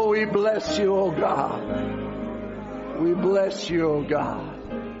 Oh, we bless you, oh God. We bless you, oh God.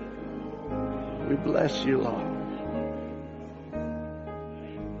 We bless you, Lord.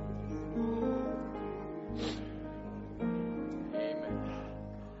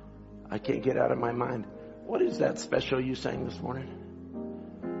 I can't get out of my mind. What is that special you sang this morning?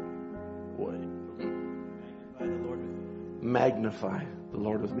 What? Magnify the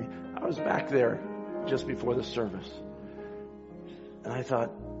Lord with me. I was back there just before the service. And I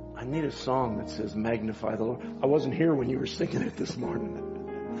thought, I need a song that says magnify the Lord. I wasn't here when you were singing it this morning.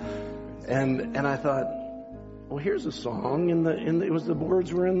 And I thought, well, here's a song it was the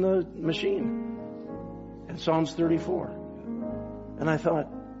words were in the machine. In Psalms 34. And I thought,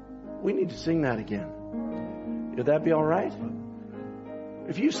 we need to sing that again. Would that be all right?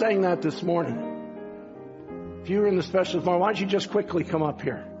 If you sang that this morning, if you were in the special form, why don't you just quickly come up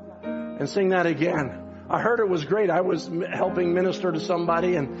here and sing that again? I heard it was great. I was helping minister to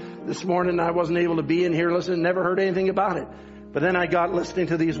somebody, and this morning I wasn't able to be in here listening, never heard anything about it. But then I got listening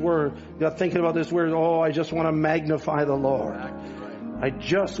to these words, got thinking about this word. Oh, I just want to magnify the Lord. I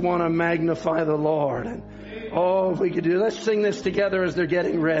just want to magnify the Lord. And oh, if we could do, let's sing this together as they're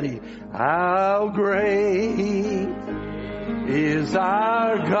getting ready. How great is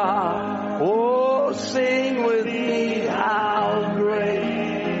our God. Oh, sing with me. How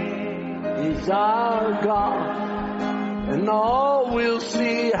great is our God. And all will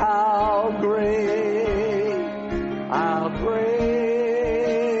see how great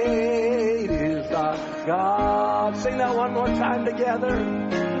is our God. Sing that one more time together.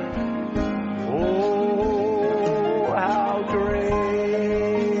 Oh, how great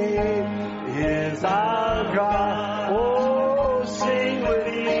is our God. Oh, sing with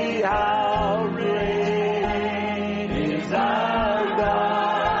me, how great is our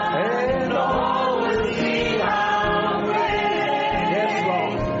God. And all will see how great. Yes,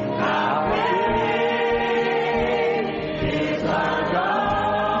 Lord. How great is our God.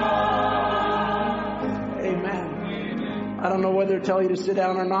 Amen. I don't know whether to tell you to sit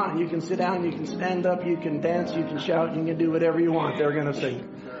down or not. You can sit down, you can stand up, you can dance, you can shout, you can do whatever you want. They're going to sing.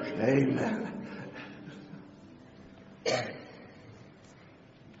 Amen.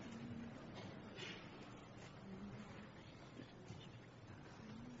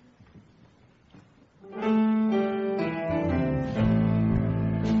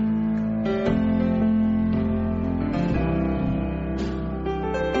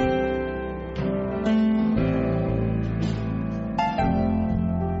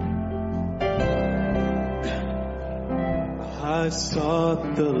 I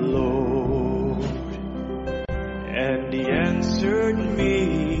sought the Lord, and He answered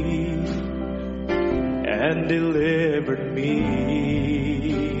me, and delivered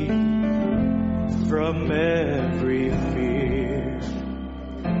me from every fear.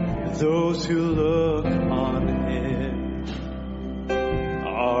 Those who look on Him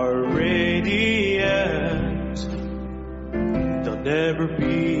are radiant, they'll never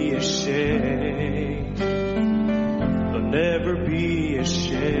be ashamed. Never be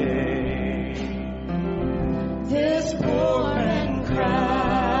ashamed. This poor man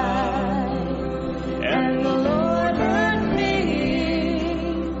cried, and the Lord heard me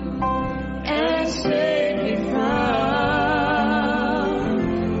and saved me from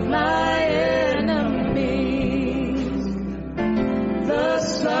my enemies. The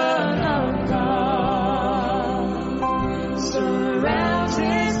Son of God surrounds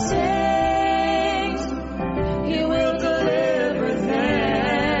His saints. He will deliver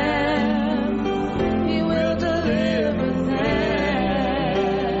them.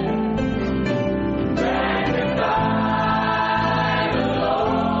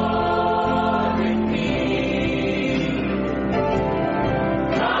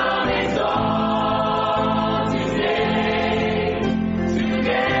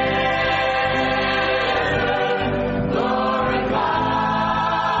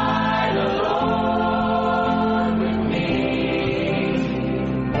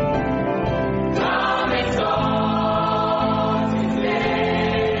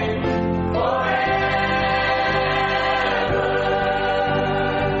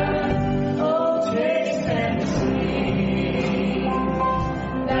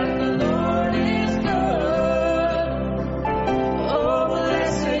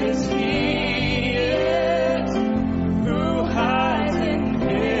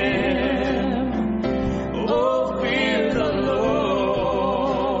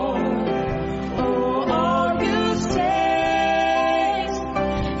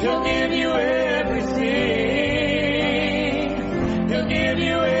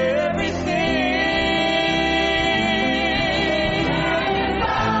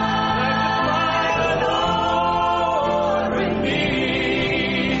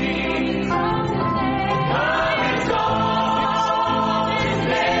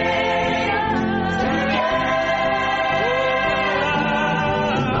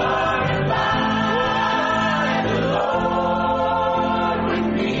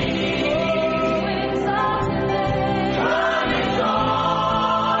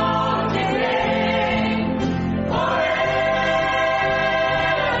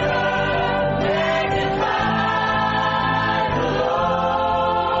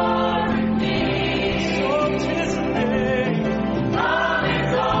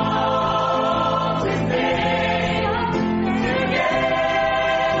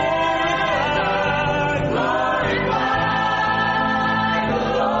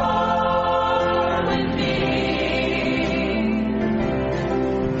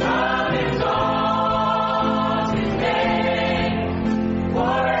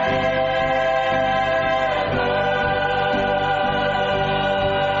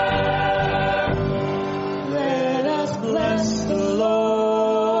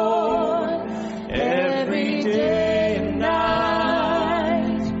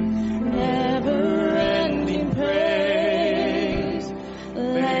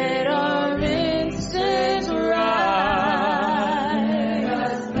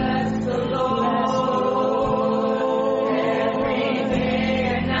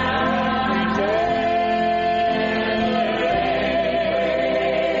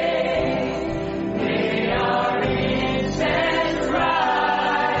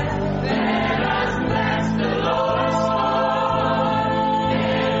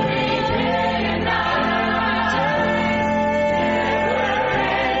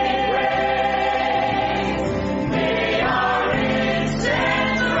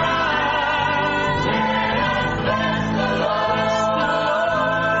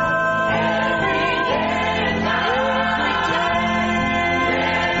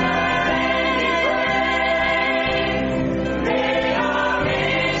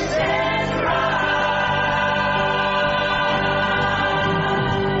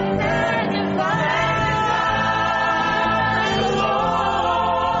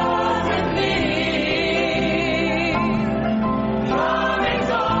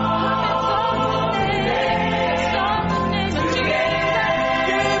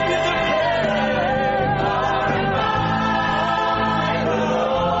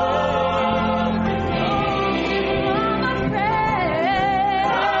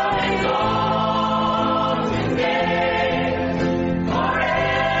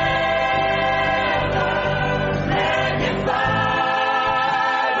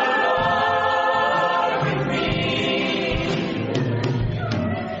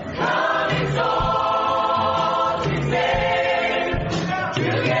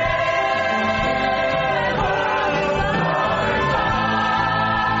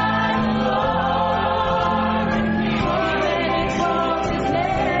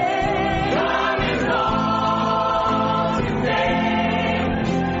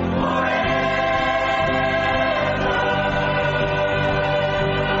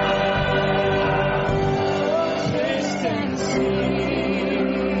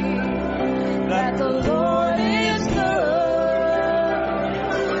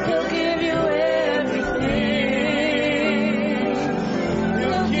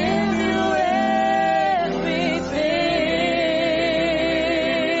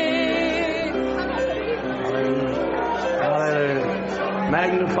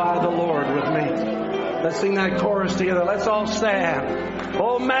 Magnify the Lord with me. Let's sing that chorus together. Let's all stand.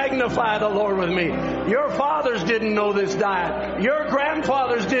 Oh, magnify the Lord with me. Your fathers didn't know this diet. Your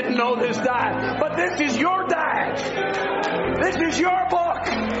grandfathers didn't know this diet. But this is your diet. This is your book.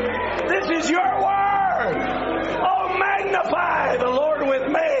 This is your word. Oh, magnify the Lord with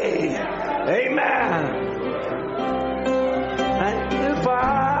me. Amen.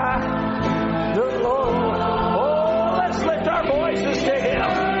 Magnify the Lord. Oh, let's lift our voices to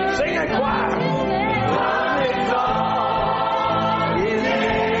Him. Sing it, choir.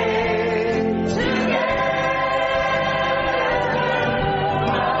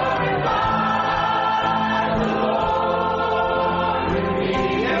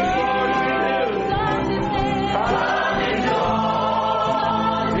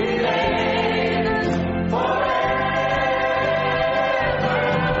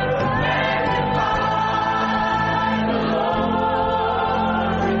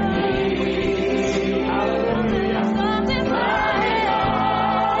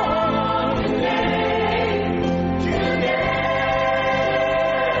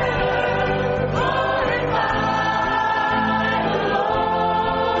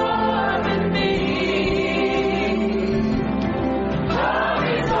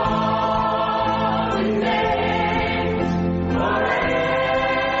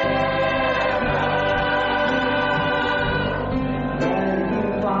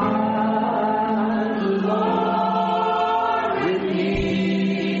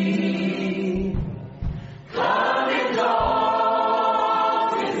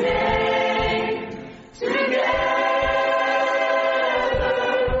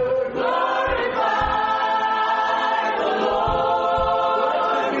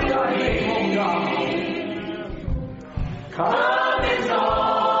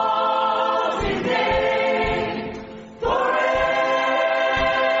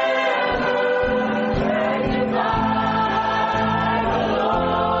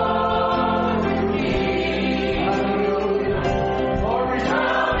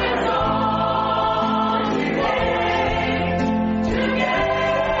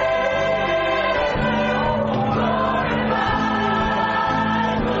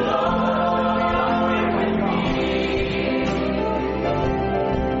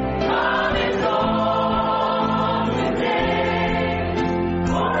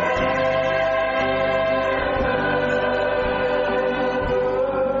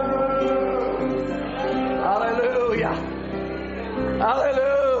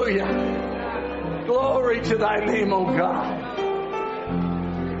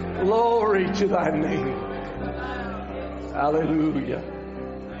 To thy name. Hallelujah.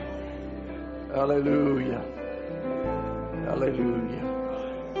 Hallelujah. Hallelujah.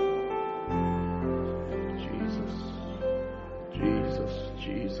 Jesus. Jesus.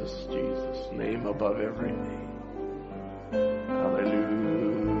 Jesus. Jesus. Name above every name.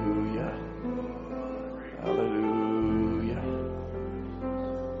 Hallelujah. Hallelujah.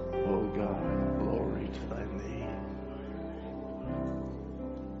 Oh God, glory to thy name.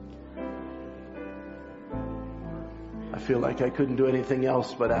 I feel like I couldn't do anything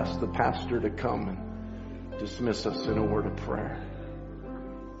else but ask the pastor to come and dismiss us in a word of prayer.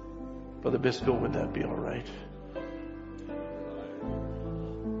 Brother Biscoe, would that be all right?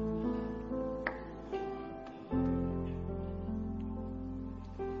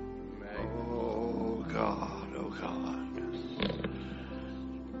 Oh God, oh God.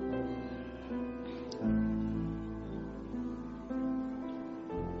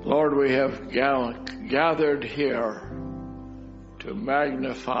 Lord, we have gathered here to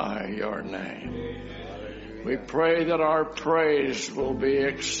magnify your name. We pray that our praise will be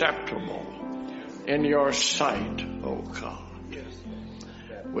acceptable in your sight, O God.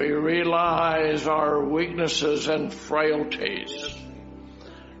 We realize our weaknesses and frailties,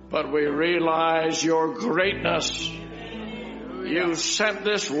 but we realize your greatness. You sent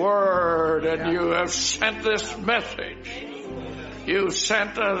this word and you have sent this message. You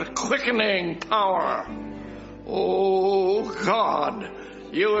sent a quickening power. Oh God,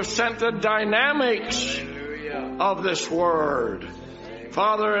 you have sent the dynamics of this word.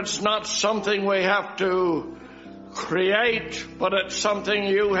 Father, it's not something we have to create, but it's something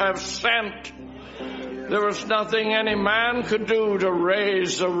you have sent. There was nothing any man could do to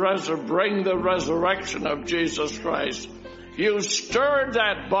bring the resurrection of Jesus Christ. You stirred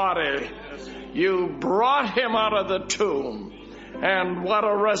that body. You brought him out of the tomb. And what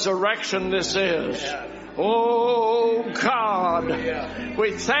a resurrection this is. Oh God,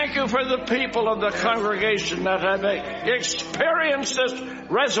 we thank you for the people of the congregation that have experienced this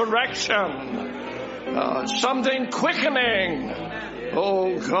resurrection. Something quickening.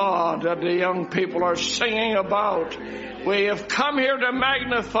 oh God, that the young people are singing about. We have come here to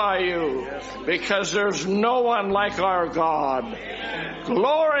magnify you because there's no one like our God.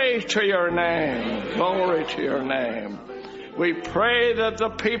 Glory to your name. Glory to your name. We pray that the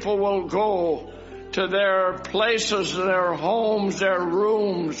people will go to their places, their homes, their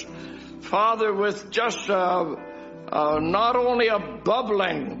rooms, Father, with just not only a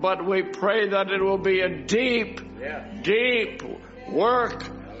bubbling, but we pray that it will be a deep work,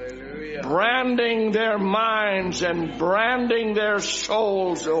 branding their minds and branding their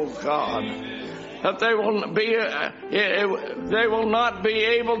souls, oh God, that they will not be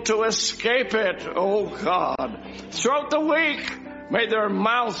able to escape it, oh God. Throughout the week, may their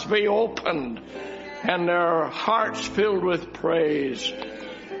mouths be opened and their hearts filled with praise.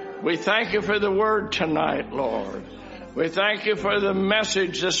 We thank you for the word tonight, Lord. We thank you for the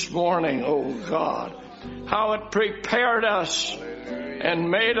message this morning, oh God, how it prepared us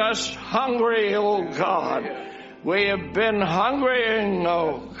and made us hungry, oh God. We have been hungrying,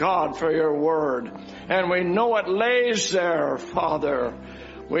 oh God, for your word, and we know it lays there, Father.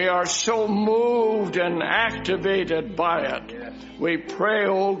 We are so moved and activated by it. We pray,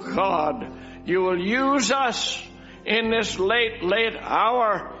 oh God, you will use us in this late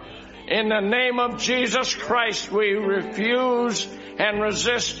hour. In the name of Jesus Christ, we refuse and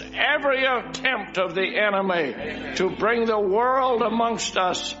resist every attempt of the enemy to bring the world amongst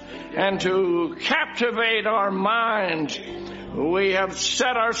us and to captivate our minds. We have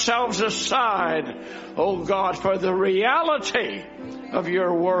set ourselves aside, oh God, for the reality of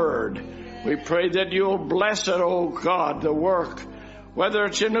your word. We pray that you'll bless it, oh God, the work, whether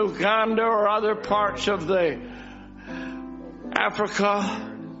it's in Uganda or other parts of the Africa,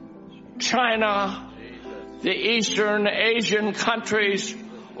 China, the Eastern Asian countries.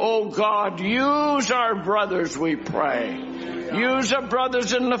 Oh God, use our brothers, we pray. Use our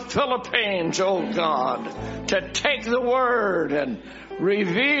brothers in the Philippines, oh God, to take the word and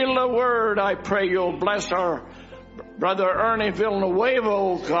reveal the word. I pray you'll bless our brother Ernie Villanueva,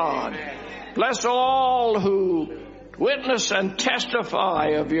 oh God. Bless all who witness and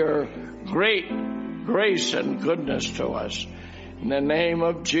testify of your great grace and goodness to us. In the name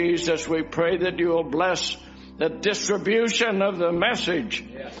of Jesus, we pray that you will bless the distribution of the message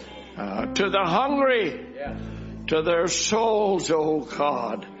to the hungry, to their souls, oh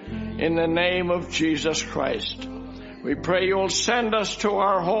God, in the name of Jesus Christ. We pray you'll send us to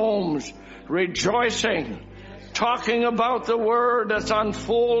our homes rejoicing, talking about the word that's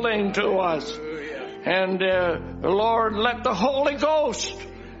unfolding to us. And Lord, let the Holy Ghost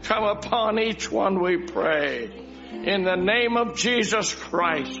come upon each one, we pray. In the name of Jesus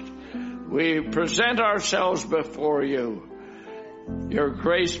Christ, we present ourselves before you. Your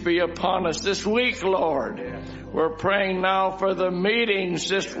grace be upon us this week, Lord. We're praying now for the meetings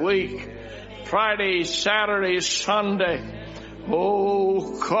this week, Friday, Saturday, Sunday.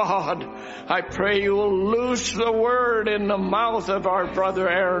 Oh God, I pray you will loose the word in the mouth of our brother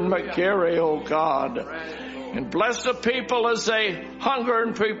Aaron McGarry, oh God. And bless the people as they hunger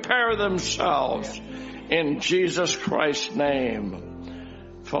and prepare themselves. In Jesus Christ's name.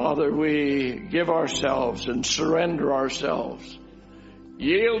 Father, we give ourselves and surrender ourselves,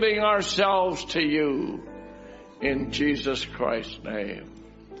 yielding ourselves to you in Jesus Christ's name.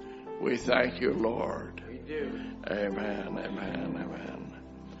 We thank you, Lord. We do. Amen, amen, amen.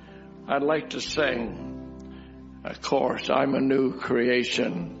 I'd like to sing, of course, I'm a new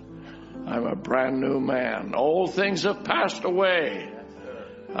creation. I'm a brand new man. Old things have passed away.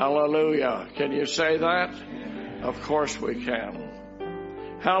 Hallelujah. Can you say that? Of course we can.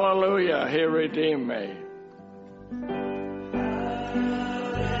 Hallelujah. He redeemed me.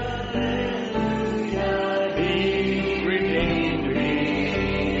 Hallelujah. He redeemed me.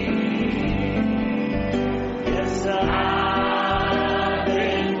 Yes, I've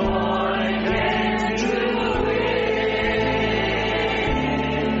been born again to win.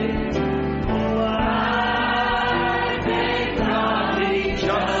 Oh, I thank God He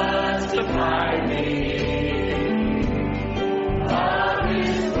justified me. Of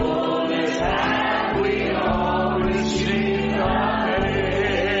His fullness have we all received of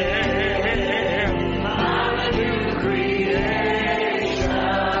Him. I'm a new creation.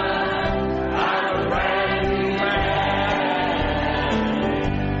 I'm a brand new man.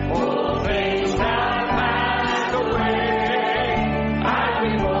 All things have passed away. I've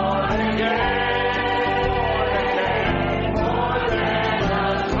been born again, more than a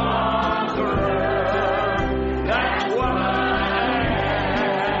conqueror.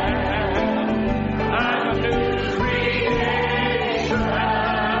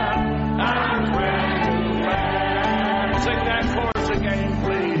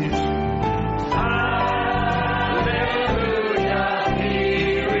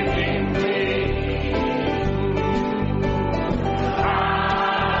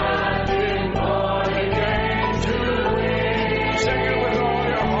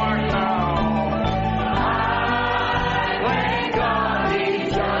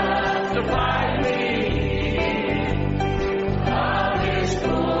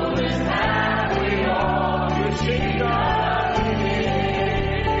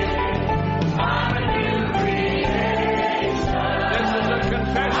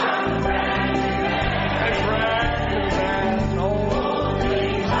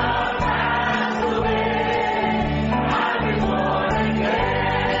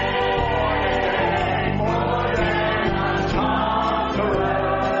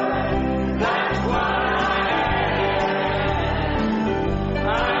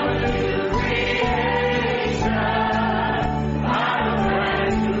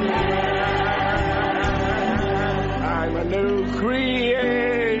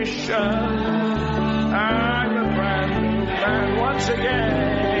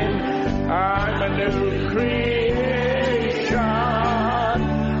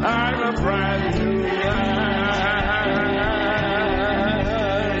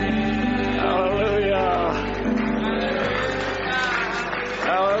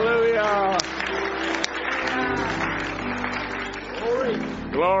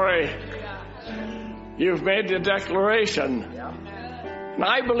 glory. You've made the declaration. And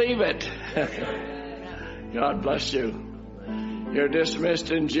I believe it. God bless you. You're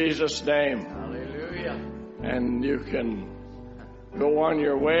dismissed in Jesus' name. Hallelujah. And you can go on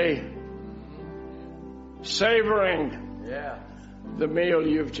your way savoring the meal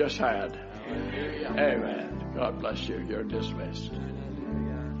you've just had. Hallelujah. Amen. God bless you. You're dismissed.